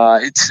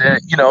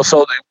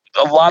 So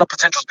a lot of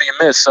potential is being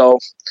missed. So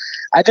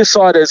I just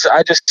saw it as,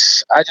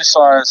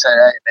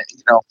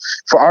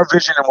 for our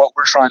vision and what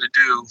we're trying to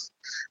do,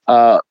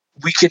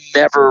 we can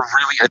never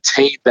really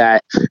attain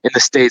that in the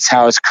States,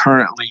 how it's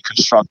currently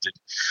constructed.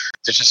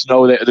 There's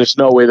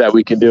no way that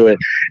we can do it.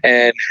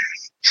 And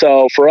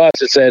so for us,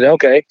 it said,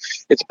 okay,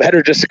 it's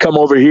better just to come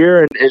over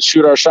here and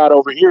shoot our shot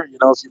over here. If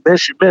you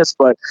miss, you miss.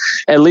 But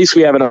at least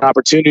we have an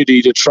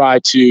opportunity to try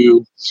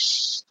to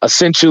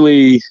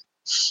essentially,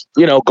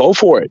 go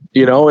for it,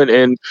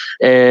 and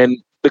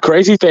the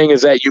crazy thing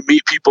is that you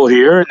meet people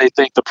here and they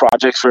think the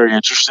project's very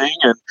interesting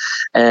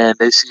and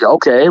they see,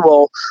 okay,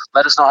 well,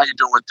 let us know how you're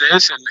doing with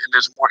this. And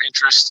there's more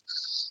interest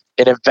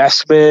in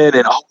investment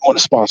and, we want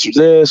to sponsor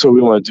this or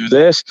we want to do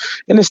this.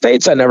 In the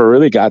States, I never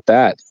really got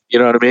that. You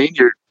know what I mean?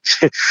 You're,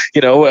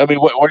 what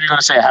are you going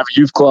to say? I have a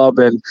youth club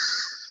and,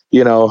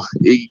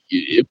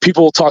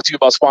 people will talk to you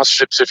about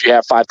sponsorships if you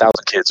have 5,000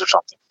 kids or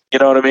something. You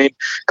know what I mean?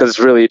 Because it's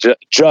really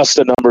just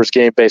a numbers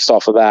game based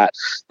off of that,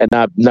 and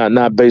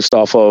not based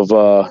off of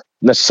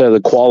necessarily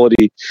the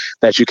quality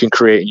that you can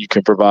create and you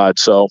can provide.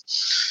 So,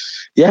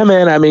 yeah,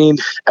 man. I mean,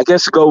 I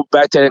guess to go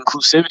back to that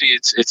inclusivity,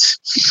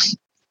 it's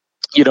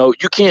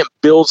you can't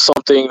build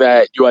something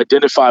that you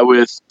identify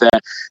with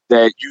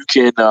that you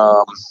can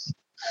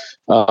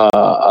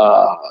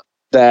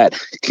that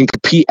can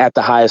compete at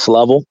the highest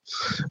level.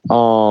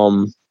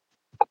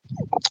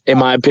 In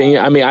my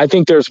opinion, I mean, I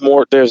think there's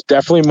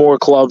definitely more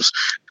clubs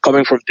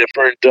coming from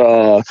different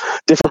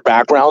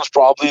backgrounds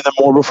probably than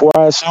more before,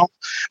 I assume.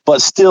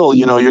 But still,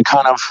 you're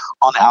kind of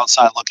on the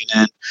outside looking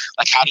in.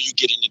 Like, how do you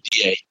get into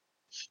DA?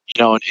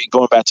 And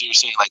going back to you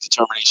saying, like,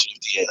 determination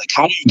of DA. Like,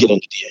 how do you get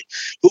into DA?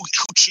 Who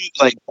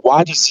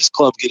why does this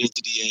club get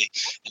into DA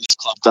and this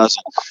club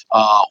doesn't?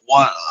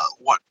 What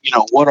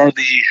are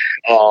the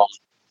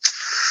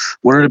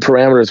what are the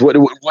parameters?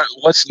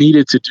 What's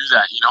needed to do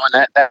that?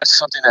 And that's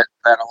something that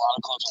a lot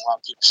of clubs and a lot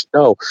of people should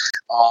know.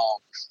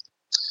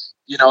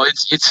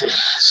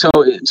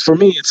 It's for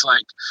me. It's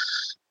like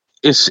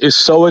is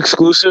so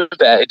exclusive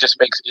that it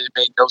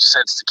made no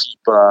sense to keep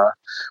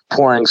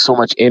pouring so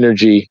much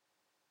energy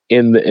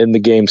in the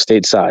game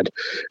stateside,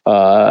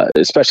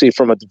 especially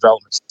from a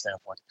development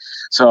standpoint.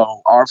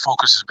 So our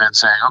focus has been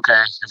saying,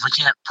 okay, if we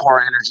can't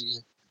pour energy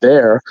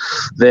there,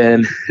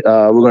 then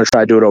we're going to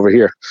try to do it over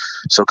here.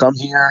 So come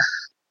here,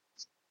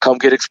 come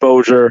get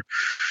exposure,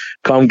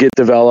 come get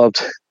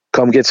developed,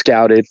 come get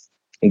scouted,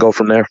 and go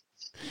from there.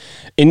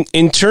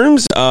 In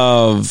terms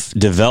of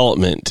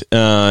development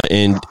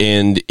and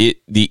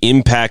the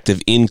impact of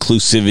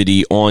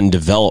inclusivity on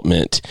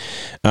development,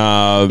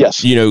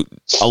 yes.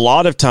 A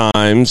lot of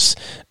times,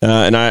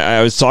 and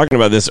I was talking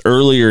about this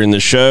earlier in the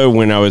show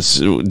when I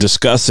was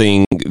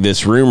discussing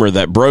this rumor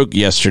that broke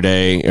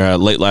yesterday,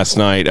 late last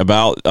night,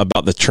 about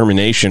the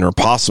termination or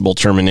possible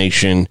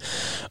termination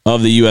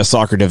of the U.S.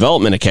 Soccer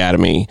Development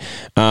Academy.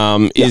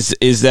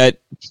 Is that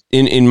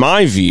in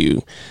my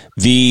view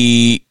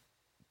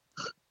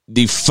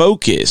the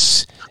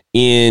focus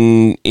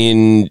in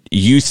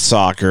youth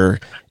soccer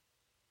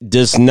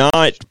does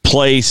not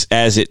place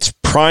as its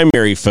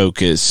primary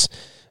focus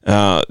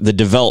the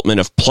development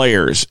of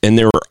players, and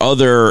there are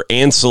other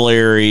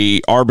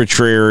ancillary,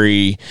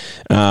 arbitrary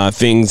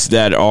things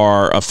that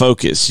are a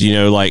focus.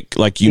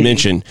 Like you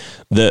mentioned,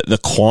 the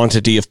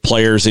quantity of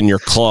players in your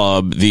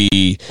club,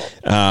 the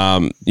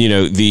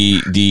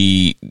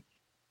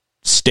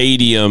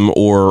stadium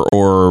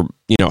or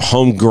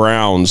home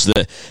grounds,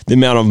 the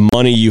amount of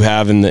money you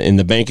have in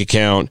the bank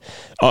account,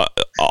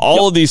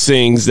 all of these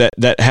things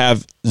that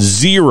have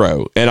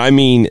zero, and I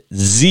mean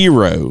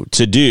zero,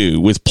 to do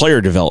with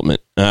player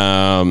development.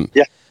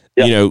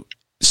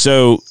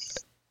 So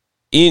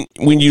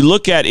when you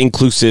look at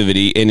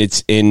inclusivity and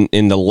it's in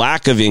the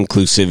lack of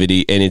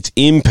inclusivity and its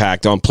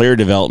impact on player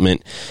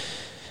development,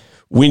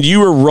 when you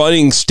were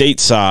running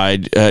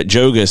stateside,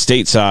 Joga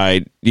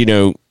stateside,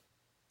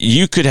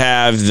 you could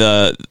have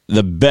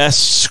the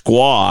best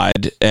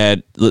squad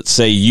at, let's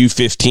say,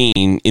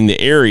 U15 in the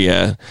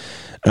area,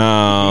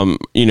 or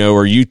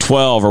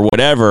U12 or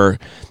whatever,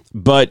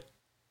 but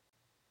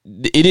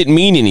it didn't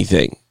mean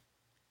anything.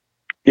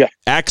 Yeah.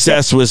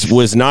 Access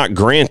was not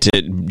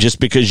granted just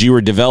because you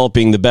were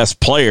developing the best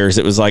players.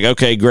 It was like,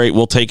 okay, great,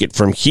 we'll take it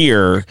from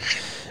here.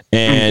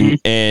 And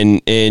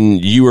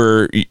you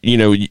were,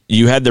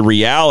 you had the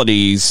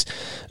realities,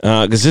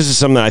 because this is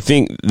something I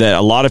think that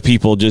a lot of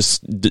people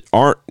just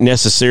aren't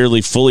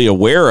necessarily fully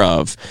aware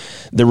of.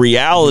 The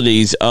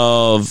realities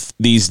of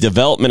these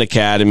development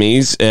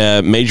academies,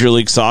 Major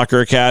League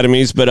Soccer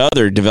academies, but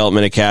other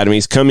development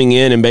academies coming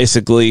in and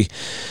basically,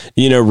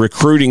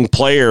 recruiting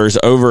players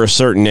over a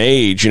certain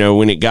age.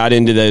 When it got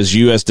into those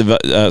U.S.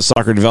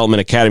 Soccer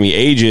Development Academy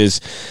ages,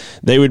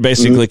 they would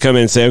basically come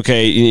in and say,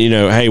 okay,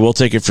 hey, we'll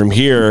take it from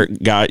here.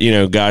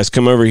 Guys,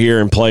 come over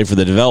here and play for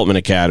the development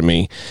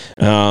academy,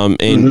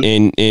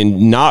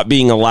 and not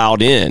being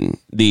allowed in,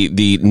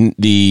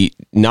 the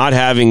not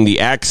having the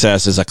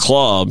access as a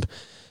club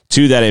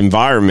to that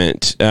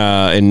environment,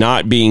 and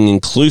not being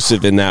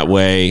inclusive in that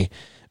way,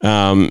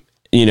 as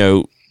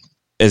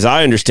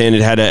I understand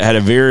it, had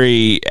a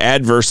very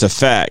adverse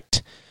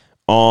effect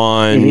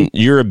on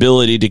your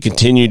ability to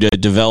continue to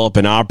develop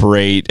and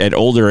operate at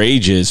older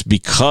ages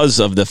because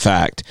of the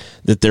fact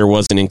that there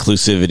wasn't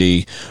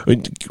inclusivity.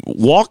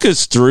 Walk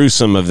us through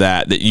some of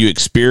that you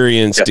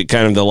experienced at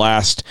kind of the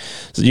last,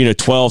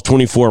 12,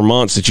 24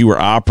 months that you were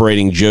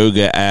operating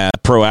Joga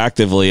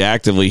proactively,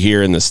 actively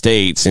here in the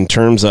States, in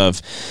terms of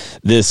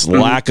this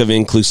lack of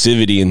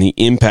inclusivity and the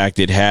impact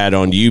it had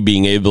on you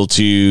being able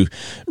to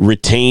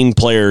retain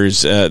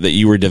players that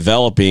you were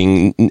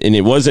developing. And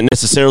it wasn't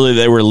necessarily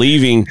they were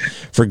leaving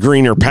for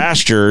greener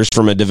pastures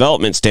from a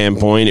development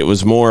standpoint. It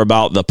was more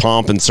about the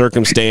pomp and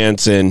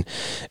circumstance and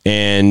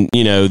the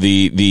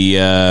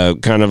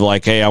kind of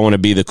like, hey, I want to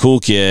be the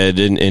cool kid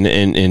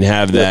and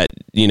have that,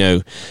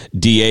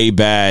 DA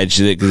badge.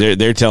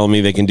 They're telling me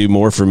they can do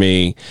more for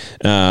me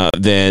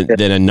than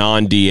a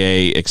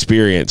non-DA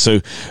experience.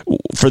 So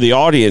for the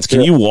audience,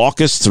 can you walk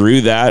us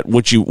through that,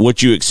 what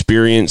you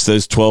experienced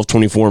those 12,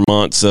 24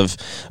 months of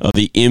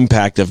the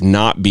impact of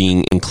not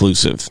being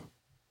inclusive?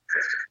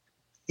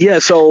 Yeah,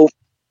 so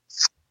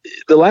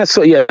the last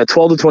 12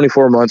 to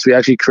 24 months, we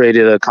actually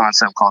created a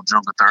concept called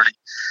Joga 30,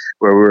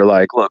 where we were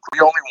like, look, we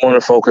only want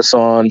to focus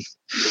on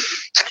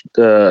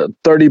the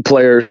 30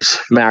 players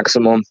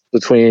maximum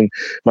between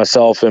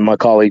myself and my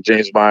colleague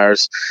James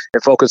Myers,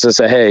 and focus and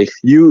say, hey,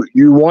 you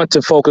want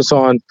to focus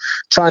on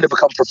trying to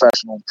become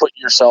professional, put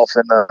yourself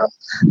in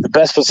the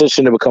best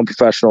position to become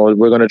professional.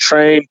 We're going to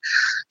train,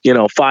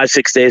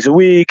 5-6 days a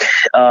week.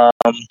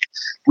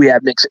 We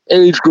have mixed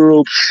age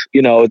groups.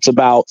 It's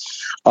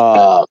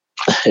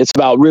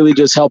about really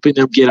just helping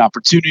them get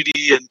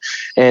opportunity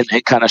and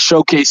kind of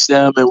showcase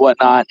them and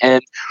whatnot.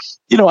 And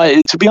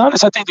to be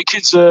honest, I think the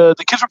kids were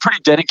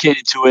pretty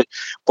dedicated to it.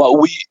 But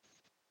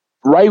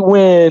right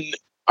when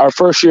our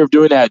first year of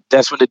doing that,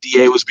 that's when the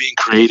DA was being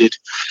created,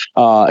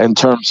 in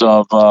terms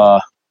of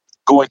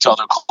going to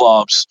other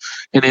clubs.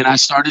 And then I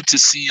started to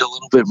see a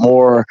little bit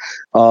more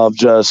of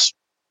just,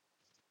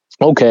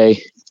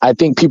 okay, I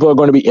think people are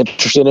going to be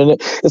interested in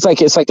it. It's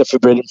like the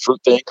forbidden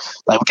fruit thing.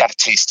 Like, we got to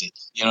taste it.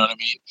 You know what I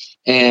mean?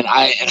 And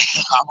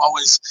I'm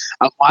always,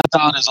 my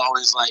thought is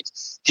always like,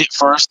 hit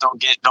first, don't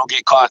get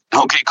caught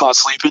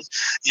sleeping.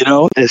 You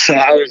know? And so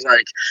I was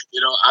like,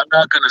 I'm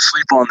not going to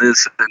sleep on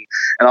this,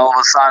 and all of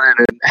a sudden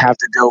and have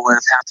to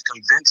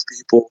convince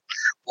people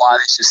why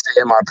they should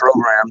stay in my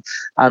program.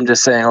 I'm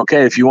just saying,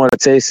 okay, if you want to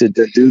taste it,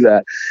 then do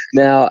that.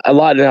 Now,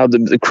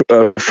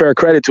 the fair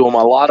credit to them,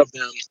 a lot of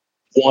them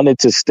wanted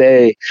to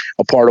stay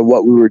a part of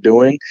what we were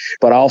doing,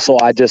 but also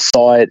I just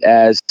saw it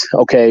as,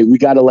 okay, we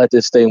got to let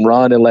this thing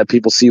run and let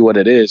people see what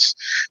it is,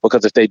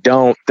 because if they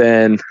don't,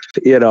 then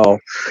we always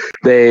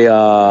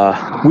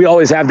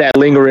have that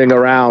lingering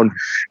around.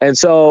 And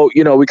so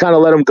we kind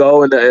of let them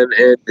go, and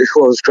it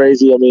was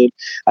crazy. I mean,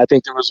 I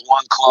think there was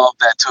one club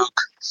that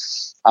took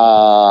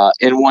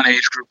in one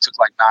age group took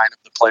like 9 of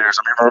the players.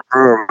 I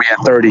remember we had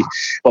 30,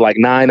 but like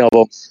 8 or 9 of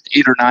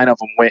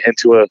them went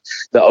into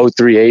the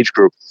 03 age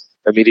group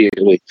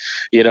immediately,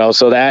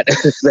 so that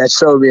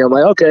showed me, I'm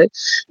like, okay,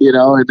 and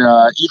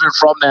even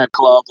from that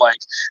club, like,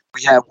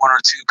 we had 1 or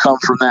 2 come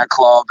from that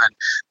club, and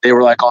they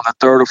were like on the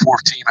 3rd or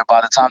 4th team, and by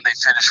the time they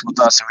finished with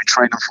us and we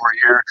trained them for a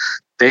year,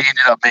 they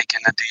ended up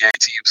making the DA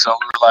team. So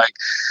we were like,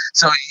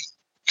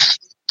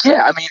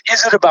 yeah, I mean,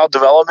 is it about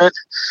development?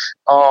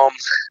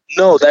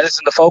 No, that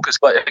isn't the focus.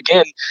 But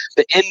again,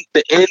 the end.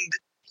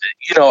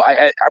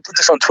 I put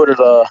this on Twitter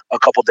a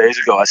couple days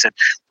ago. I said,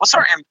 what's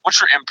your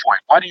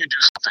endpoint? Why do you do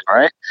something,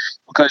 right?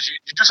 Because you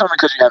do something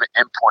because you have an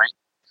endpoint,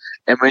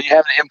 and when you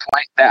have an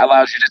endpoint, that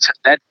allows you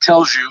that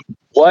tells you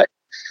what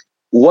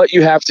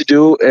you have to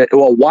do,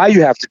 why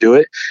you have to do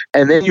it,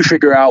 and then you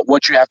figure out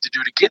what you have to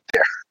do to get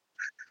there.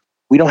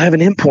 We don't have an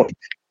endpoint,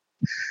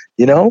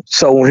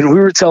 So when we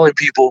were telling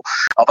people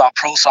about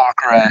pro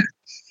soccer at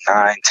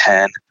 9,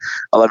 10,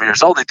 11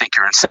 years old, they think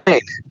you're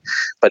insane.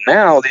 But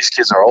now these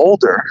kids are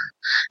older,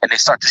 and they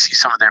start to see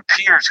some of their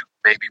peers who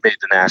maybe made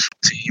the national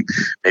team,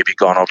 maybe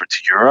gone over to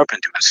Europe and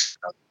doing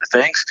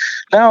other things.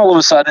 Now all of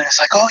a sudden it's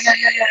like, oh yeah,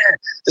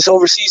 this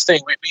overseas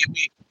thing, we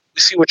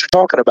see what you're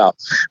talking about.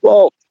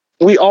 Well,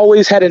 we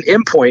always had an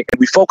endpoint, and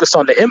we focused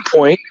on the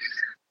endpoint,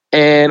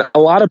 and a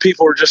lot of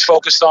people are just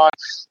focused on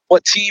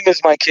what team is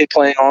my kid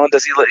playing on,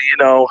 does he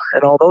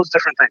and all those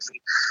different things.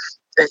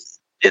 And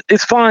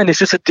it's fine. It's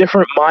just a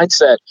different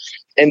mindset.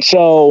 And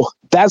so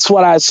that's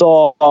what I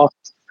saw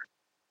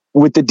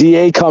with the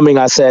DA coming.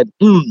 I said,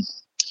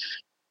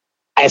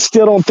 I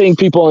still don't think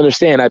people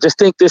understand. I just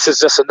think this is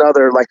just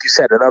another, like you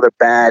said, another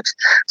badge,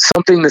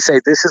 something to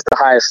say this is the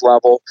highest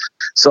level,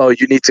 so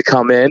you need to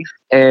come in,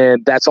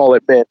 and that's all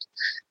it meant.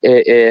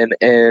 And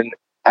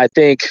I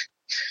think,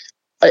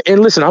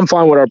 and listen, I'm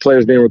fine with our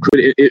players being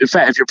recruited. In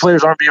fact, if your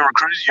players aren't being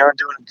recruited, you aren't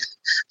doing a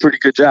pretty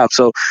good job.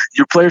 So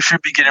your players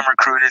should be getting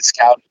recruited,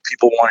 scouted,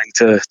 people wanting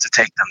to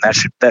take them.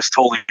 That's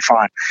totally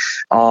fine.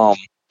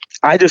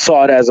 I just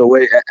saw it as a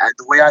way.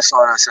 The way I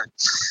saw it, I said,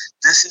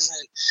 this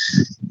isn't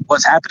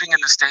what's happening in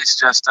the States.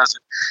 Just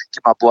doesn't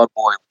get my blood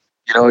boiling.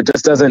 It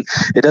just doesn't.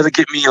 It doesn't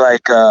get me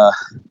like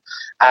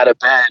out of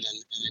bed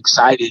and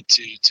excited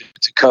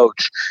to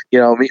coach.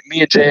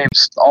 Me and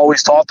James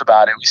always talked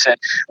about it. We said,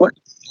 what?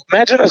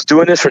 Imagine us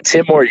doing this for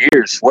 10 more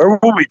years. Where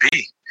would we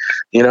be?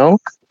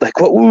 Like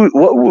what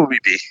would we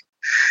be?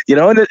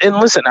 And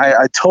listen,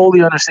 I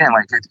totally understand.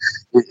 Like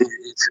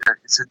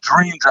it's a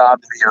dream job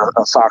to be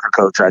a soccer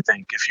coach. I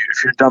think if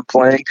you're done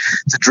playing,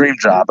 it's a dream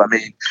job. I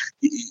mean,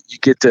 you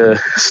get to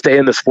stay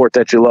in the sport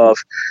that you love,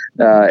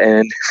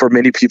 and for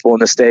many people in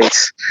the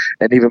States,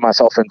 and even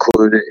myself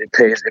included, it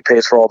pays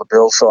for all the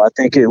bills. So I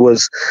think it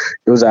was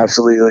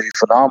absolutely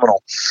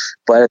phenomenal.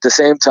 But at the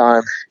same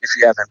time, if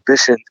you have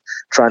ambition,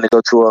 trying to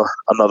go to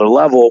another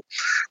level,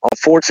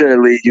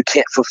 unfortunately, you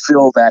can't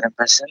fulfill that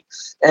ambition,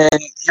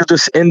 and you'll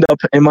just end up,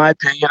 in my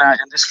opinion,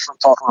 and this is from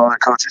talking to other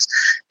coaches,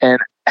 and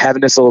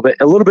having this a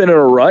little bit in a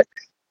rut,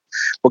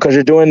 because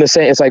you're doing the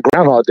same. It's like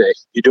Groundhog Day.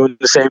 You're doing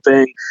the same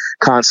thing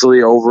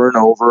constantly over and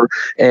over,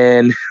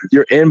 and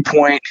your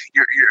endpoint,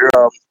 your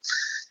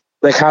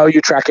like, how are you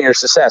tracking your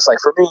success? Like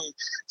for me,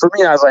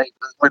 I was like,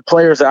 with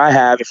players that I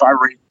have, if I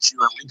raise you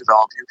and we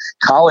develop you,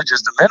 college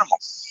is the minimum,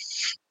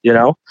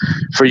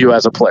 for you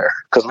as a player,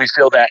 because we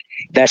feel that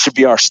should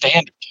be our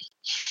standard.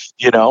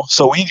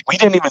 So we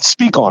didn't even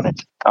speak on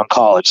it on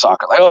college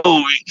soccer. Like,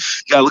 we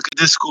gotta look at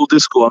this school.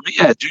 I mean,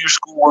 yeah, do your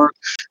schoolwork,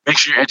 make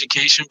sure your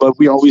education. But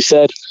we always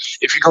said,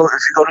 if you go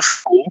to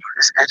school,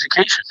 it's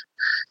education.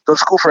 Go to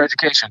school for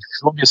education.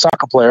 If you want to be a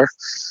soccer player,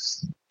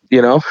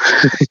 you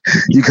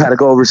got to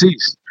go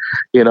overseas.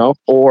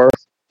 Or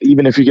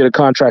even if you get a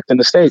contract in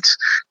the States,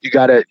 you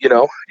got to,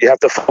 you have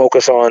to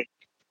focus on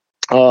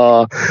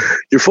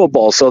your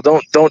football. So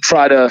don't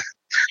try to.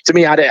 To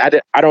me, I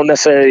don't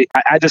necessarily.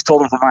 I just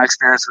told him from my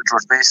experience with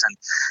George Mason.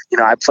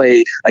 I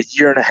played a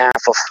year and a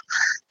half of,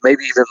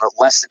 maybe even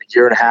less than a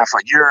year and a half, a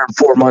year and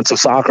 4 months of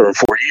soccer, and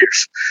 4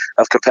 years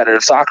of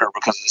competitive soccer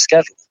because of the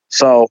schedule.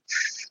 So,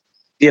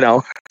 it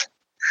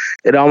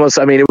almost.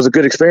 I mean, it was a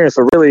good experience,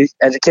 but really,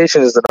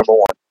 education is the number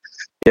one.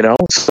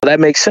 So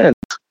that makes sense.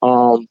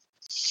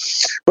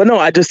 But no,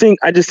 I just think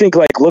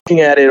like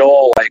looking at it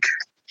all, like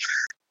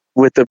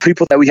with the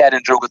people that we had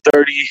in Droga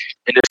 30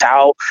 and just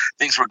how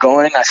things were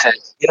going, I said,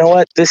 you know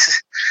what,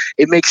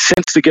 it makes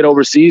sense to get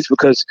overseas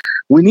because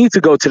we need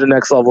to go to the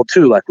next level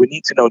too. Like we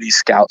need to know these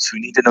scouts. We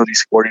need to know these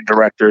sporting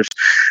directors.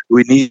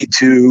 We need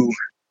to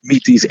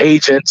meet these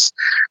agents.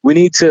 We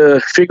need to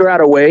figure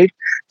out a way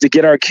to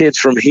get our kids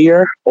from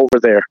here over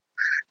there.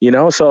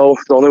 So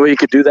the only way you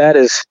could do that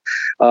is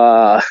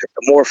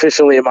more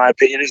efficiently, in my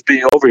opinion, is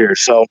being over here.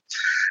 So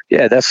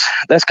yeah,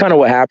 that's kind of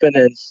what happened.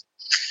 And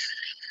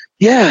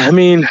yeah, I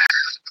mean,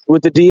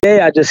 with the DA,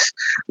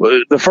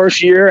 the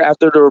first year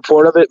after the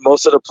report of it,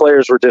 most of the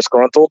players were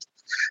disgruntled.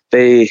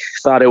 They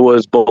thought it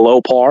was below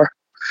par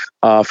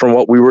from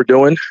what we were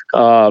doing.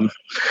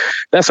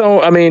 That's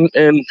all. I mean,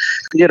 and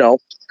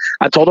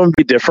I told them to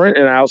be different,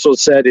 and I also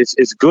said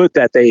it's good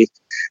that they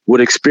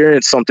would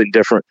experience something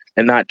different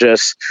and not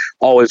just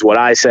always what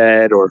I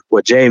said or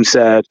what James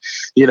said.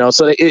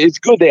 So it's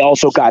good they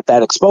also got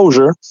that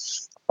exposure.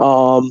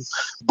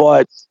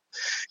 But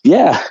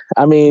yeah,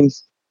 I mean,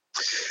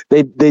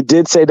 they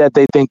did say that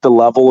they think the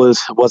level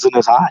wasn't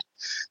as high,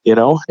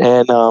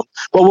 and but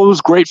what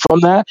was great from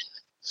that,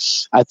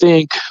 I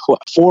think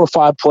 4 or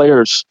 5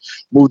 players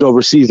moved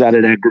overseas out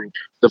of that group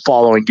the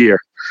following year,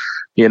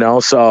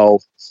 so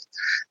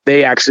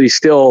they actually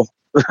still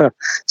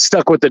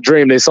stuck with the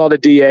dream. They saw the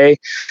DA,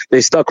 they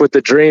stuck with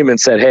the dream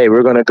and said, hey,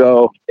 we're going to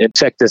go and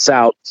check this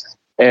out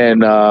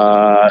and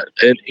go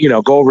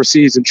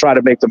overseas and try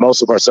to make the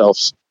most of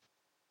ourselves.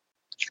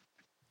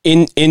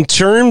 In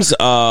terms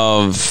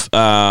of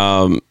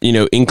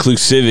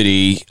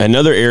inclusivity,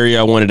 another area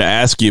I wanted to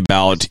ask you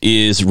about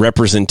is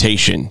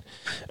representation.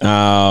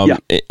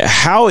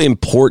 How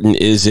important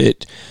is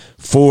it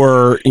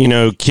for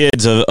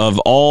kids of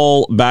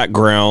all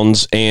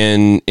backgrounds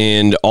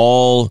and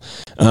all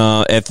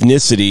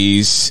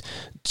ethnicities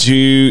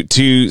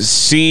to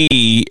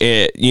see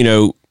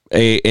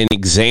an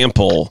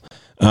example?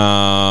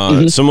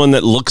 Someone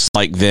that looks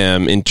like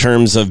them in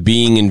terms of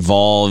being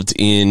involved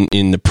in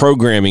the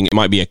programming. It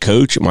might be a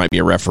coach, it might be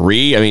a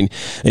referee. I mean,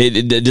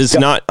 it does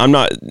not. I'm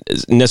not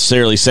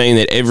necessarily saying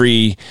that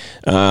every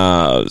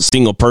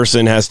single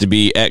person has to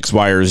be X,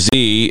 Y, or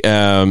Z.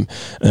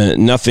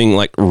 Nothing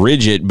like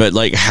rigid, but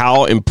like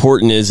how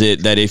important is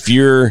it that if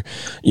you're,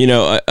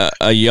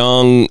 a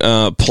young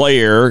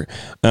player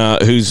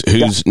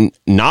who's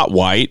not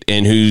white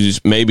and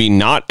who's maybe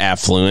not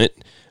affluent,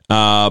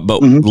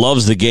 but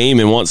loves the game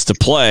and wants to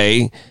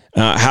play,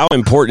 how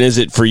important is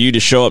it for you to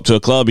show up to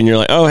a club and you're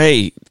like, oh,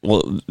 hey,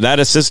 well, that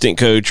assistant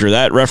coach or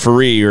that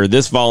referee or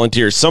this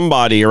volunteer,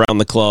 somebody around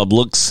the club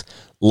looks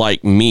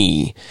like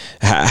me.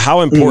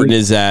 How important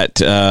is that,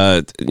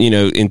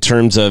 in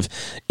terms of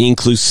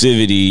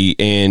inclusivity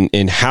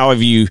and how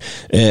have you,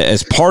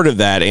 as part of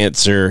that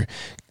answer,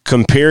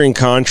 compare and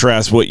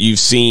contrast what you've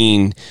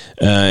seen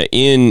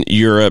in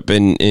Europe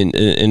and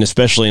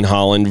especially in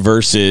Holland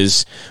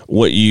versus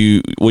what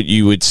you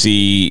would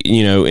see,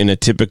 in a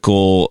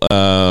typical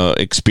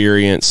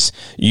experience,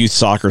 youth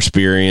soccer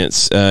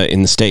experience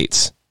in the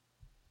States?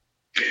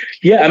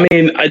 Yeah, I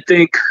mean, I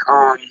think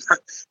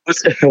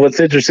what's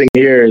interesting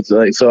here is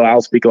so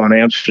I'll speak on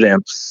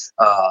Amsterdam.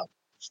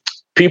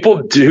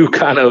 People do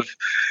kind of.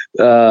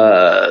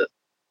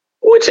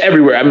 Which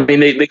everywhere. I mean,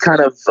 they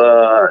kind of,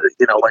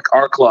 like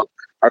our club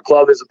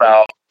is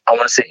about, I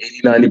want to say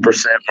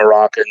 80-90%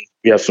 Moroccan.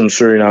 We have some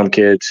Suriname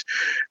kids.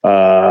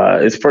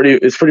 It's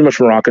pretty much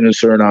Moroccan and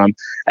Suriname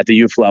at the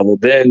youth level.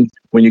 Then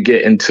when you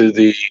get into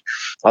the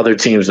other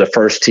teams, the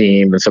first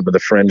team and some of the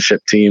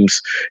friendship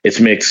teams, it's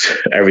mixed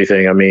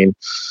everything. I mean,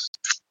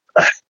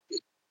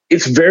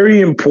 it's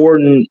very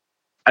important.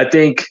 I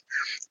think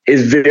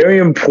it's very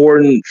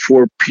important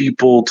for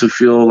people to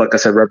feel, like I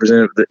said,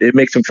 represented. It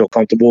makes them feel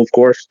comfortable, of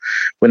course,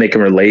 when they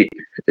can relate.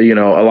 A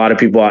lot of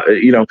people,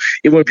 even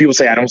when people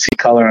say, I don't see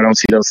color, I don't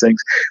see those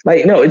things.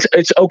 Like, no,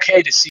 it's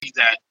okay to see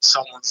that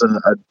someone's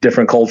a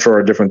different culture or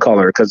a different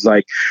color. Because,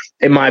 like,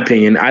 in my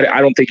opinion,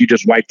 I don't think you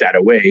just wipe that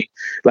away.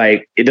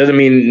 Like, it doesn't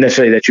mean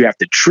necessarily that you have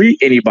to treat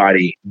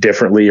anybody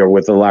differently or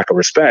with a lack of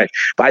respect.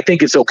 But I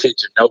think it's okay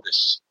to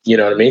notice, you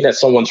know what I mean, that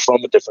someone's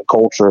from a different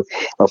culture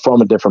or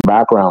from a different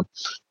background.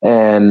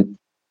 And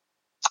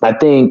I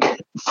think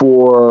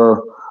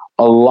for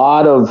a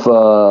lot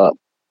of,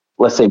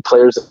 let's say,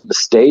 players in the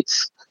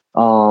States,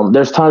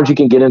 there's times you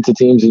can get into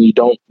teams and you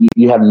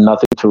have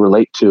nothing to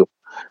relate to.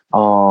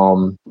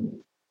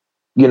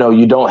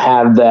 You don't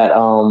have that.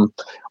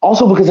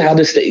 Also because of how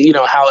this, how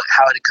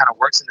it kind of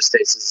works in the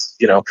States is,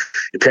 your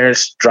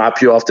parents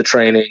drop you off to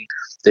training,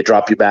 they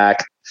drop you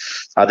back.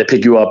 They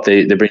pick you up,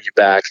 they bring you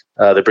back,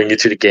 they bring you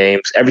to the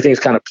games.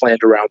 Everything's kind of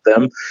planned around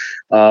them.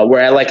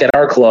 Where like at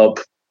our club,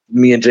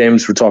 me and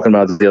James were talking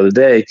about it the other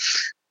day,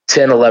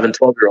 10, 11,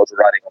 12-year-olds are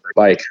riding on their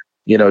bike.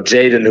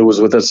 Jaden, who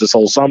was with us this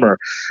whole summer,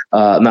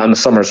 not in the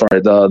summer, sorry,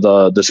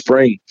 the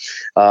spring,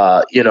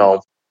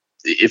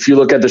 if you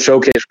look at the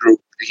showcase group,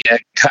 you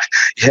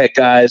had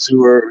guys who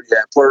were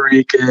Puerto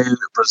Rican,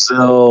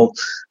 Brazil,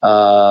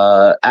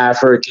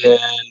 African,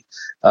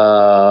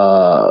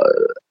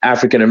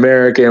 African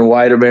American,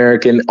 white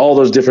American, all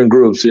those different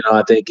groups.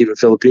 I think even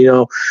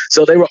Filipino.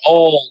 So they were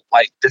all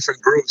like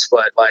different groups,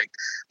 but like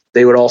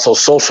they would also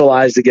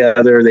socialize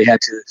together. They had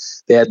to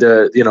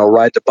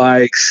ride the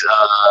bikes,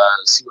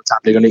 see what time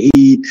they're going to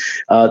eat,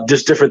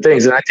 just different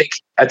things. And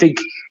I think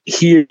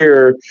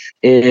here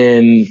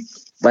in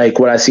like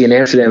what I see in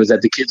Amsterdam is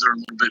that the kids are a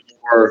little bit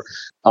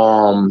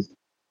more,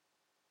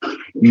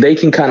 they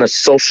can kind of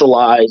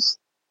socialize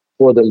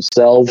for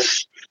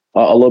themselves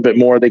a little bit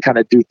more. They kind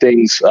of do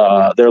things.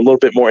 They're a little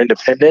bit more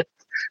independent.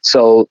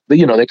 So, they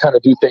kind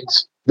of do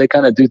things. They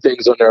kind of do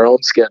things on their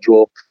own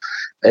schedule.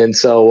 And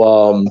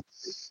so,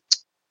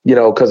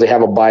 because they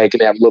have a bike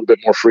and they have a little bit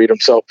more freedom.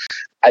 So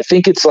I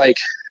think it's like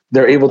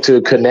they're able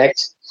to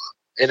connect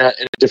in a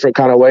different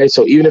kind of way.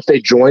 So even if they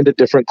joined a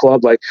different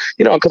club, like,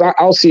 because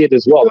I'll see it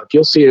as well. Like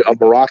you'll see a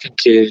Moroccan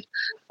kid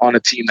on a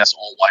team that's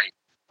all white,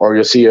 or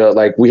you'll see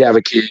we have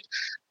a kid,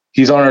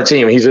 he's on our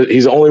team. He's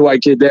the only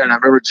white kid there. And I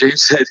remember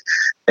James said,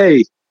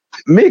 "Hey,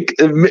 Mick,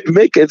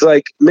 it's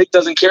like Mick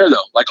doesn't care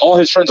though. Like all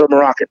his friends are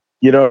Moroccan."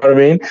 You know what I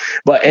mean?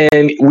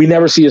 And we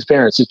never see his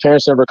parents. His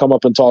parents never come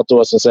up and talk to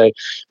us and say,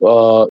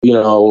 what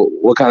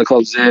kind of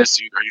club is this?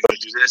 Are you going to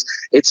do this?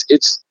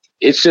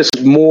 It's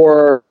just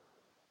more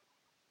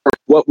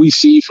what we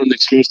see from the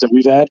experience that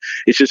we've had.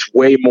 It's just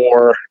way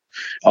more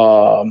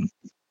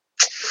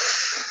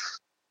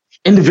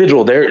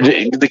individual.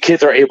 The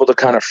kids are able to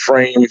kind of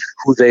frame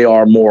who they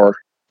are more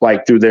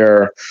like through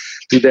their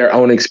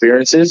own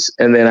experiences.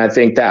 And then I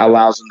think that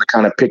allows them to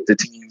kind of pick the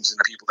teams and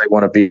the people they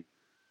want to be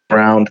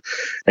around.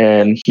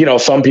 And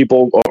some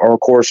people are of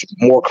course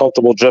more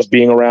comfortable just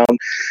being around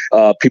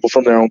people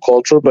from their own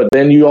culture, but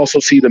then you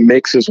also see the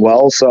mix as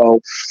well.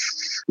 So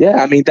yeah,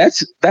 I mean that's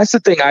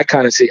the thing I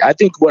kind of see. I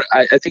think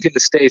I think in the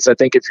States, I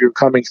think if you're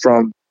coming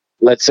from,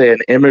 let's say, an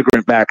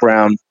immigrant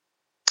background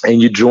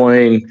and you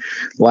join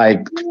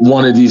like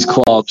one of these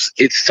clubs,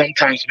 it's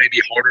sometimes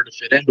maybe harder to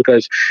fit in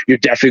because you're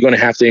definitely going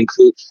to have to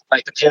include,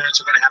 like the parents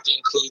are going to have to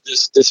include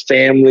this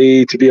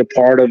family to be a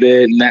part of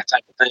it and that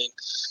type of thing.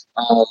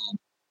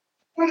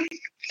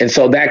 And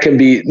so that can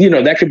be,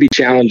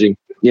 challenging,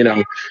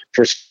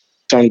 for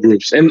some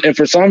groups, and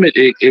for some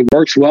it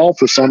works well,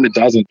 for some it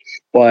doesn't.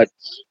 But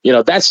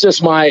that's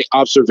just my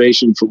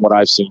observation from what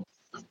I've seen.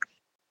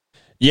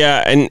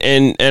 Yeah,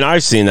 and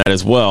I've seen that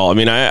as well. I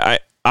mean,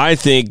 I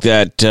think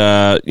that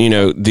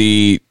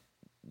the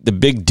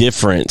big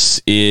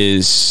difference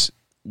is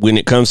when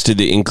it comes to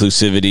the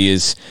inclusivity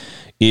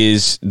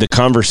is the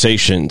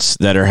conversations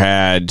that are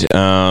had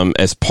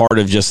as part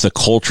of just the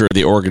culture of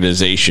the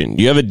organization.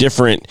 You have a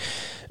different,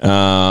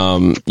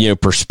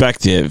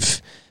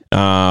 perspective.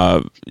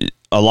 A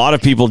lot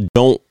of people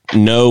don't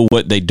know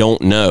what they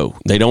don't know.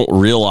 They don't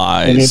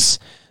realize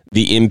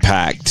the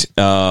impact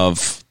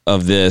of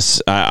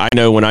this. I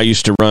know when I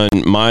used to run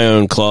my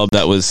own club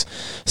that was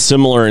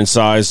similar in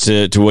size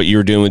to what you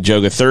were doing with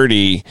Joga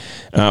 30,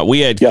 we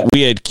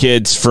had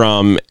kids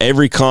from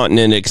every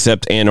continent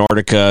except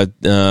Antarctica.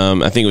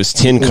 I think it was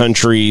 10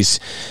 countries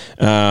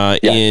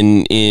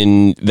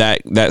in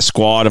that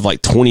squad of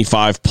like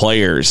 25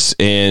 players.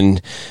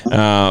 And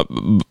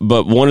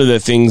but one of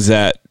the things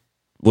that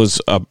was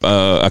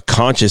a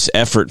conscious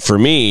effort for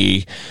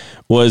me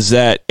was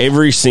that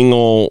every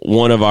single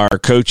one of our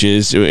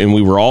coaches, and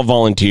we were all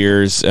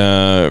volunteers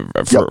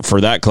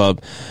for that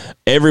club,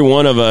 every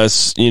one of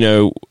us,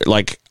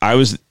 like I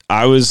was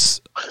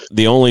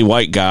the only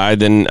white guy.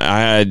 Then I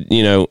had,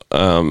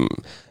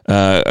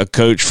 a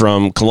coach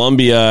from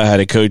Colombia, I had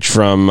a coach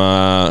from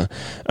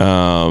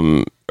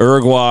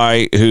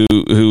Uruguay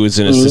who was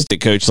an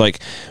assistant coach.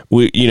 Like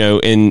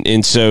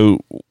and so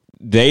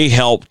they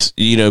helped,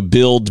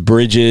 build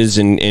bridges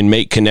and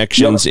make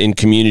connections in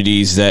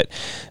communities that,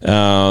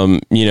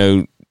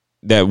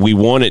 that we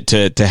wanted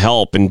to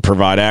help and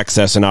provide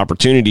access and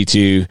opportunity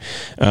to,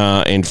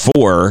 and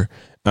for.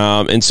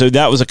 And so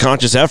that was a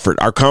conscious effort.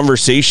 Our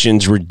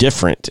conversations were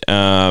different,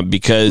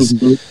 because,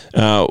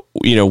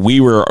 we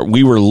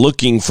were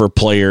looking for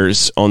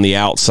players on the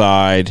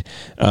outside,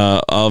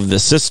 of the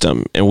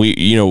system. And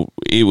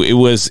it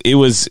was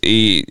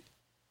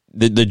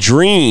the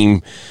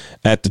dream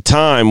at the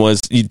time was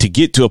to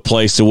get to a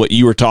place of what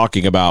you were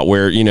talking about,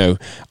 where,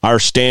 our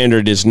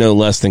standard is no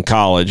less than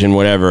college and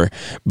whatever.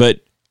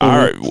 But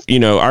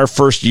our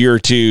first year or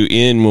two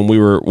in, when we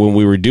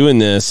were doing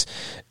this,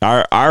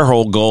 our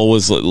whole goal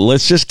was,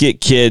 let's just get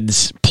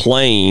kids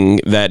playing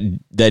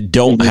that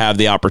don't have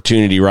the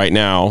opportunity right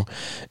now.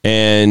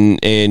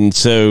 And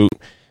so,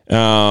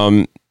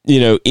 in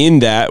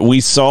that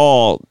we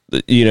saw,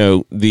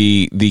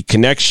 the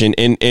connection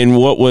and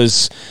what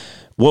was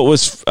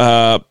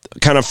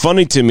kind of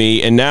funny to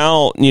me. And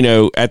now,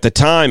 at the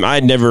time I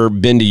had never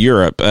been to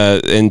Europe.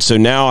 And so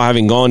now,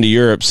 having gone to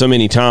Europe so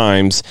many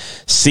times,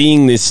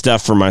 seeing this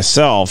stuff for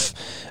myself,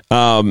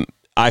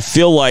 I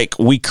feel like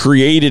we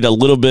created a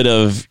little bit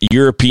of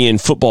European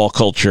football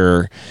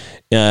culture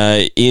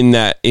in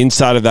that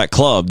inside of that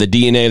club. The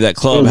DNA of that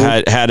club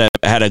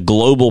had a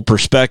global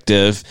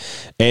perspective,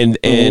 and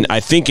I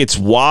think it's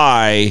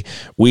why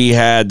we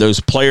had those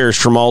players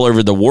from all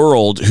over the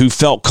world who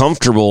felt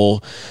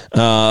comfortable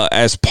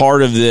as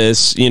part of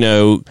this,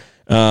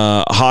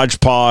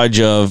 hodgepodge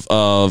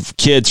of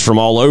kids from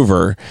all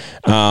over,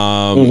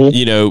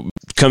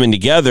 coming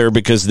together,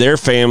 because their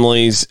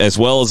families as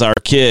well as our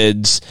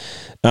kids,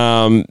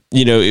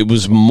 it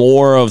was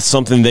more of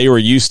something they were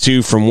used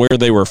to from where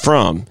they were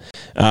from,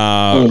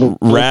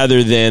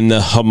 rather than the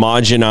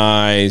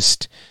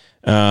homogenized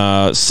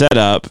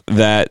setup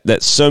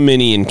that so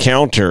many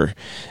encounter.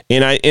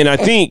 And I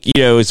think,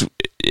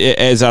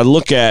 as I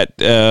look at,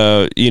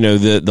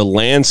 the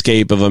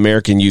landscape of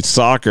American youth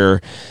soccer,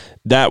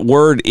 that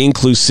word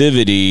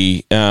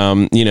inclusivity,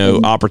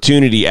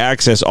 opportunity,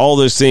 access, all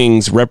those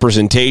things,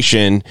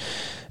 representation,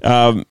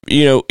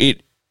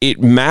 it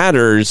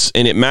matters,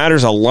 and it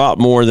matters a lot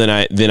more than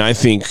I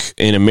think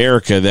in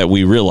America that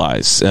we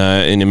realize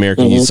in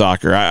American youth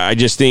soccer. I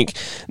just think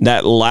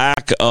that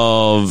lack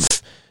of,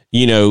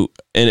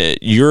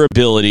 your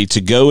ability to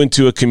go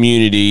into a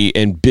community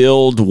and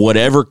build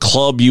whatever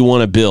club you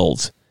want to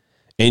build,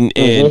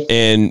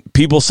 and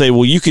people say,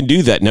 well, you can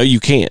do that. No, you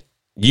can't.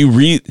 You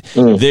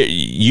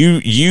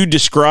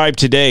described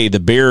today the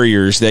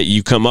barriers that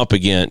you come up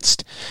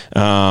against,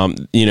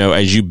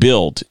 as you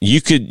build.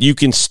 You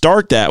can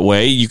start that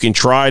way. You can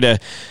try to,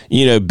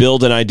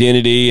 build an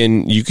identity,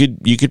 and you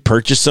could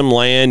purchase some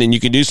land, and you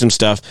could do some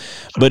stuff,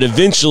 but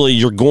eventually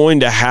you're going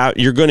to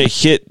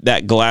hit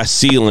that glass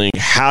ceiling.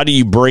 How do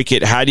you break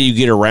it? How do you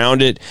get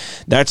around it?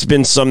 That's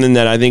been something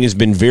that I think has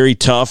been very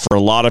tough for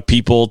a lot of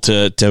people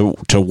to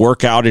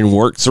work out and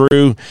work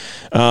through.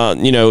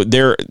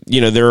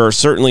 There are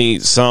certainly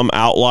some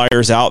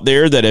outliers out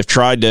there that have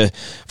tried to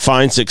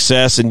find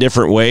success in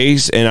different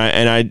ways,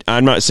 and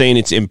I'm not saying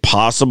it's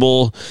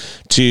impossible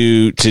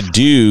to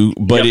do,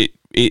 but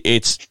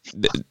it's,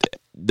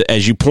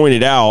 as you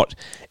pointed out,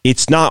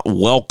 it's not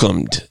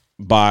welcomed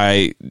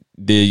by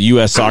the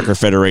U.S. Soccer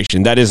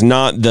Federation. That is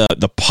not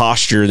the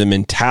posture, the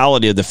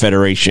mentality of the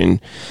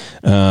federation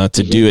to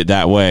do it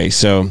that way.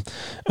 So,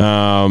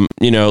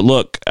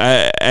 look,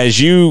 as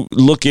you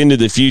look into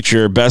the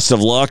future, best of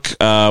luck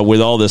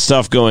with all this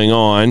stuff going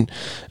on.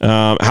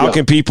 How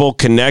can people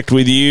connect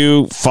with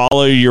you,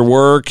 follow your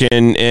work,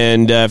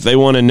 and if they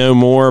want to know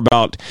more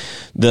about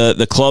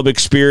the club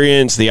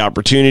experience, the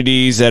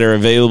opportunities that are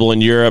available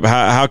in Europe,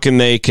 how can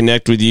they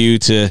connect with you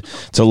to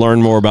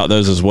learn more about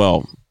those as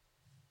well?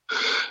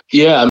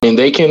 Yeah, I mean,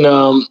 they can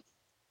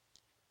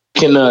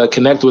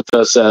connect with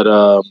us at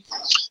what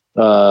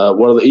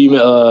are the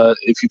email?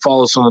 If you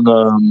follow us on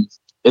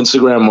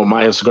Instagram, or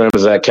my Instagram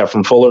is at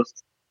Kephern Fuller.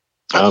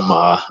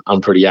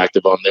 I'm pretty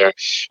active on there,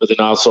 but then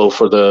also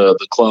for the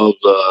club,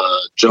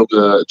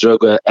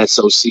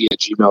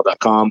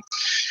 jogasoc@gmail.com.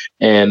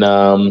 And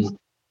I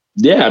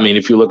mean,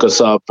 if you look us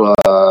up,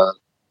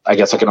 I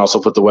guess I can also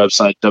put the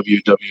website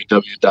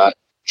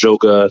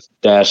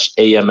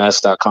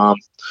www.joga-ams.com.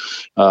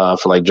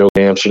 For like Joga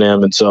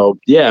Amsterdam. And so,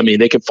 I mean,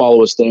 they can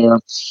follow us there.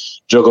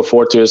 Joga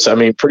Fortress. I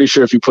mean, pretty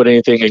sure if you put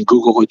anything in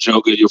Google with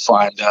Joga,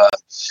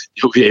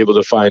 you'll be able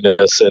to find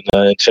us and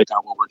check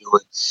out what we're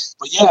doing.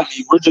 But I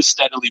mean, we're just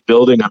steadily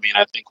building. I mean,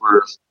 I think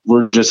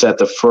we're just at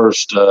the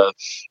first,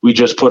 we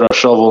just put our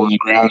shovel in the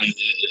ground,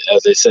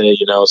 as they say,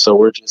 so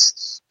we're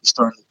just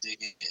starting to dig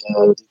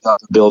out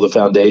to build a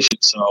foundation.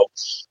 So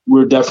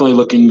we're definitely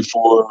looking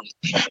for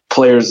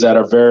players that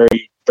are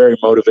very, very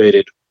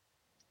motivated.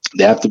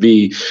 They have to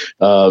be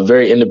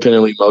very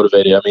independently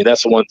motivated. I mean,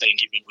 that's the one thing,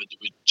 even with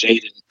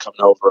Jaden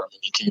coming over. I mean,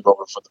 he came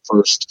over for the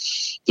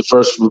first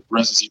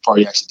residency part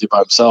he actually did by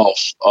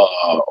himself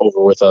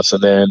over with us.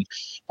 And then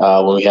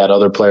when we had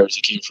other players,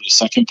 he came for the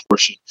second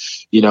portion.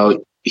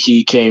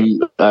 He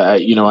came,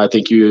 I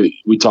think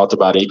we talked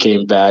about it. He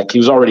came back. He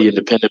was already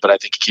independent, but I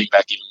think he came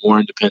back even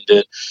more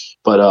independent,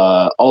 but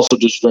also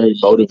just very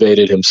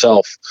motivated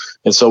himself.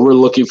 And so we're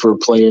looking for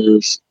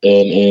players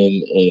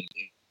and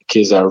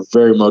kids that are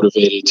very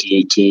motivated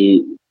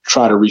to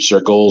try to reach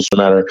their goals,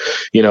 no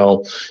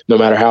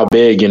matter how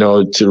big,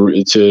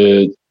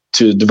 to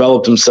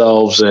develop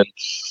themselves. And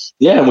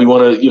and we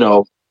want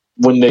to,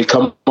 when they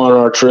come on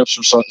our trips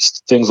or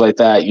things like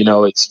that,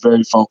 it's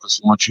very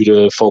focused. We want you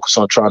to focus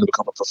on trying to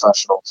become a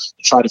professional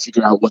and try to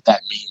figure out what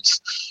that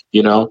means,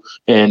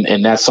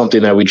 and that's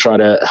something that we try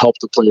to help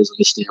the players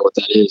understand what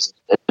that is.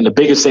 And the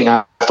biggest thing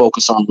I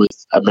focus on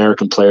with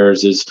American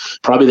players is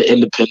probably the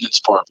independence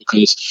part,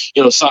 because,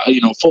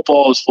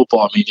 football is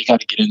football. I mean, they got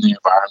to get in the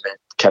environment,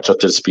 catch up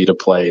to the speed of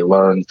play,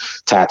 learn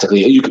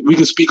tactically. We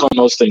can speak on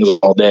those things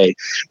all day,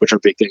 which are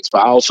big things, but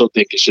I also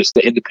think it's just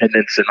the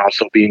independence and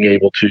also being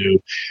able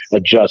to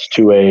adjust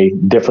to a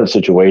different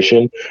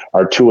situation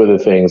are two of the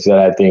things that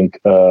I think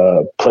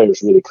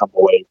players really come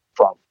away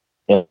from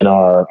in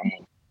our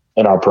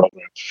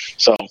program.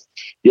 So,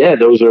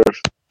 those are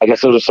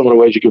some of the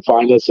ways you can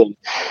find us, and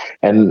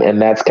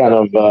that's kind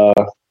of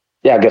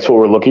I guess what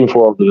we're looking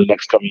for over the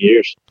next coming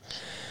years.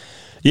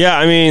 Yeah,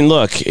 I mean,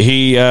 look,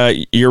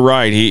 you're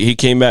right. He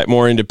came back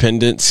more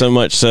independent, so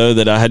much so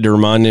that I had to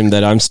remind him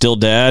that I'm still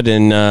dad,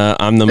 and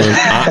I'm the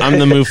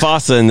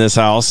Mufasa in this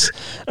house.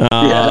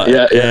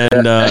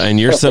 And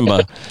you're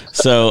Simba.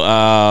 So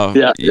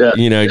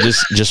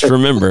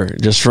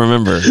just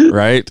remember,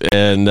 right?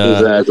 And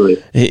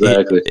exactly.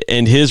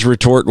 And his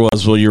retort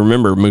was, "Well, you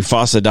remember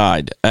Mufasa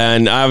died,"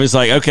 and I was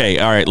like, "Okay,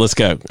 all right, let's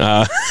go."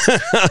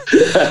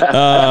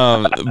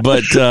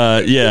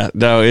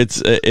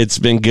 It's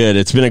been good.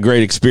 It's been a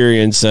great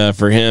experience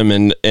for him,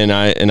 and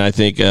I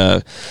think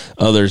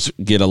others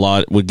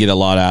would get a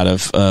lot out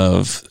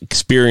of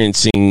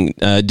experiencing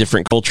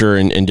different culture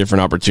and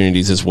different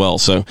opportunities as well.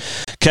 So,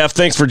 Kev,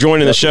 thanks for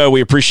joining the show.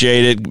 We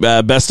appreciate it.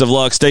 Best of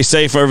luck. Stay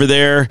safe over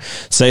there.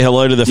 Say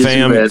hello to the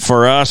fam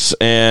for us,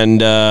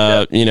 and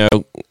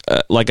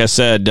like I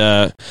said,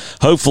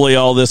 hopefully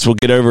all this will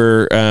get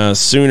over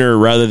sooner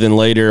rather than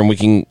later, and we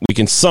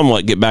can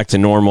somewhat get back to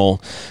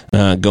normal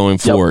going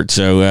forward.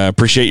 So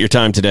appreciate your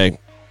time today.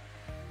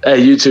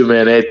 Hey, you too,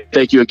 man. Hey,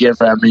 thank you again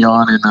for having me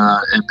on, and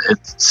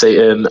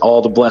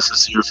all the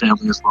blessings to your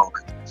family as well,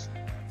 man.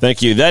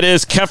 Thank you. That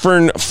is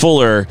Kephern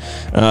Fuller.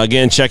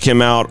 Again, check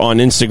him out on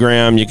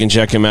Instagram. You can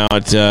check him out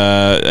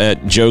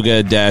at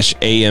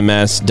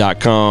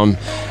joga-ams.com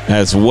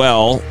as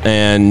well,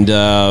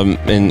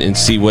 and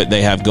see what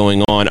they have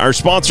going on. Our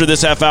sponsor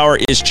this half hour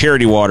is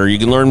Charity Water. You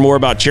can learn more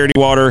about Charity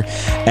Water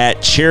at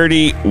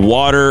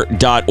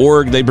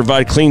charitywater.org. They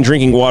provide clean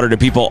drinking water to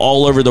people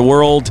all over the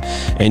world,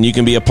 and you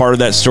can be a part of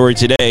that story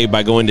today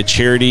by going to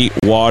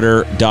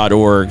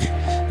charitywater.org.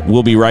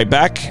 We'll be right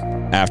back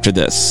after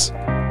this.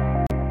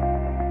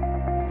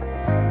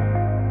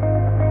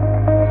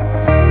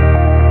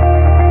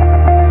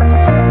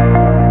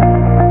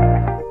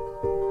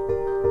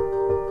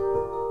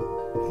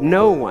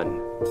 No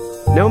one,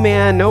 no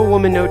man, no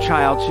woman, no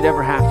child should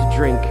ever have to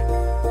drink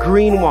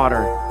green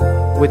water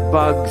with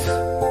bugs,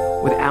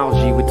 with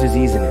algae, with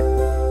disease in it.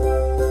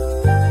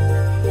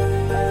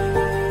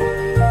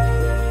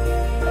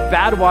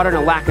 Bad water and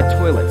a lack of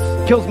toilets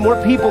kills more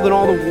people than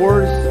all the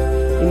wars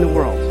in the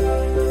world.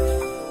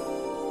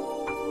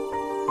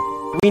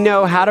 We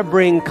know how to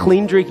bring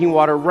clean drinking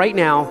water right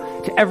now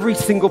to every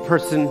single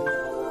person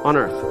on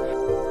earth.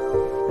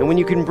 And when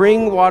you can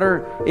bring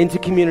water into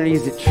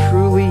communities, it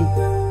truly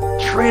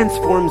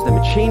transforms them.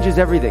 It changes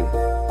everything.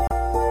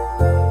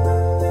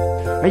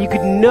 Or you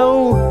could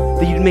know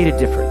that you'd made a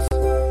difference.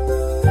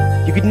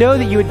 You could know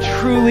that you had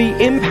truly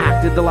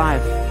impacted the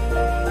life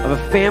of a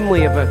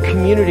family, of a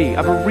community,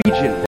 of a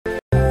region.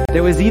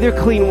 There was either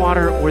clean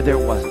water or there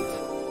wasn't.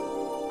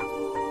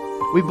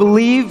 We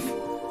believe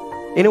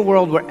in a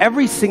world where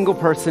every single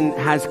person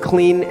has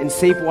clean and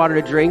safe water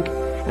to drink,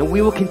 and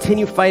we will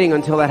continue fighting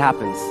until that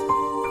happens.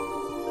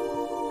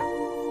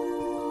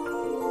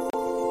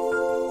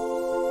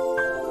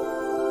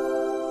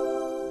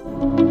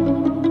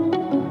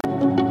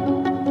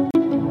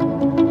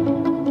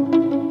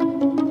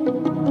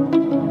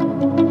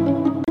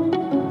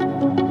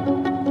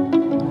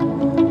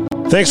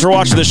 Thanks for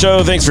watching the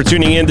show. Thanks for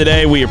tuning in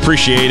today. We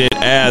appreciate it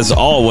as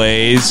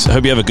always.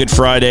 Hope you have a good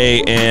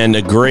Friday and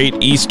a great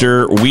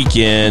Easter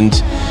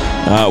weekend.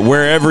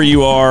 Wherever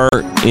you are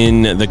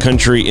in the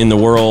country, in the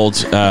world,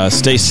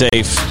 stay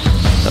safe.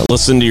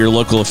 Listen to your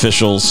local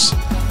officials.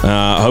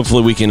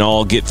 Hopefully we can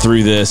all get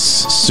through this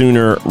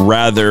sooner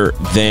rather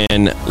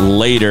than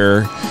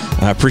later.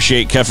 I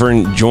appreciate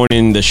Kephern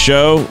joining the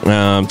show.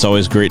 It's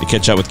always great to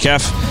catch up with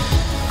Keph.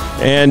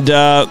 And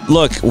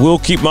look, we'll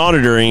keep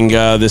monitoring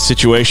this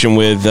situation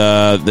with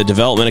the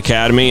Development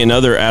Academy and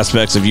other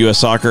aspects of U.S.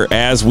 soccer,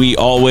 as we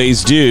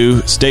always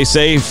do. Stay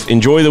safe.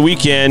 Enjoy the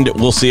weekend.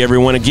 We'll see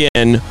everyone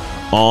again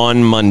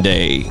on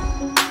Monday.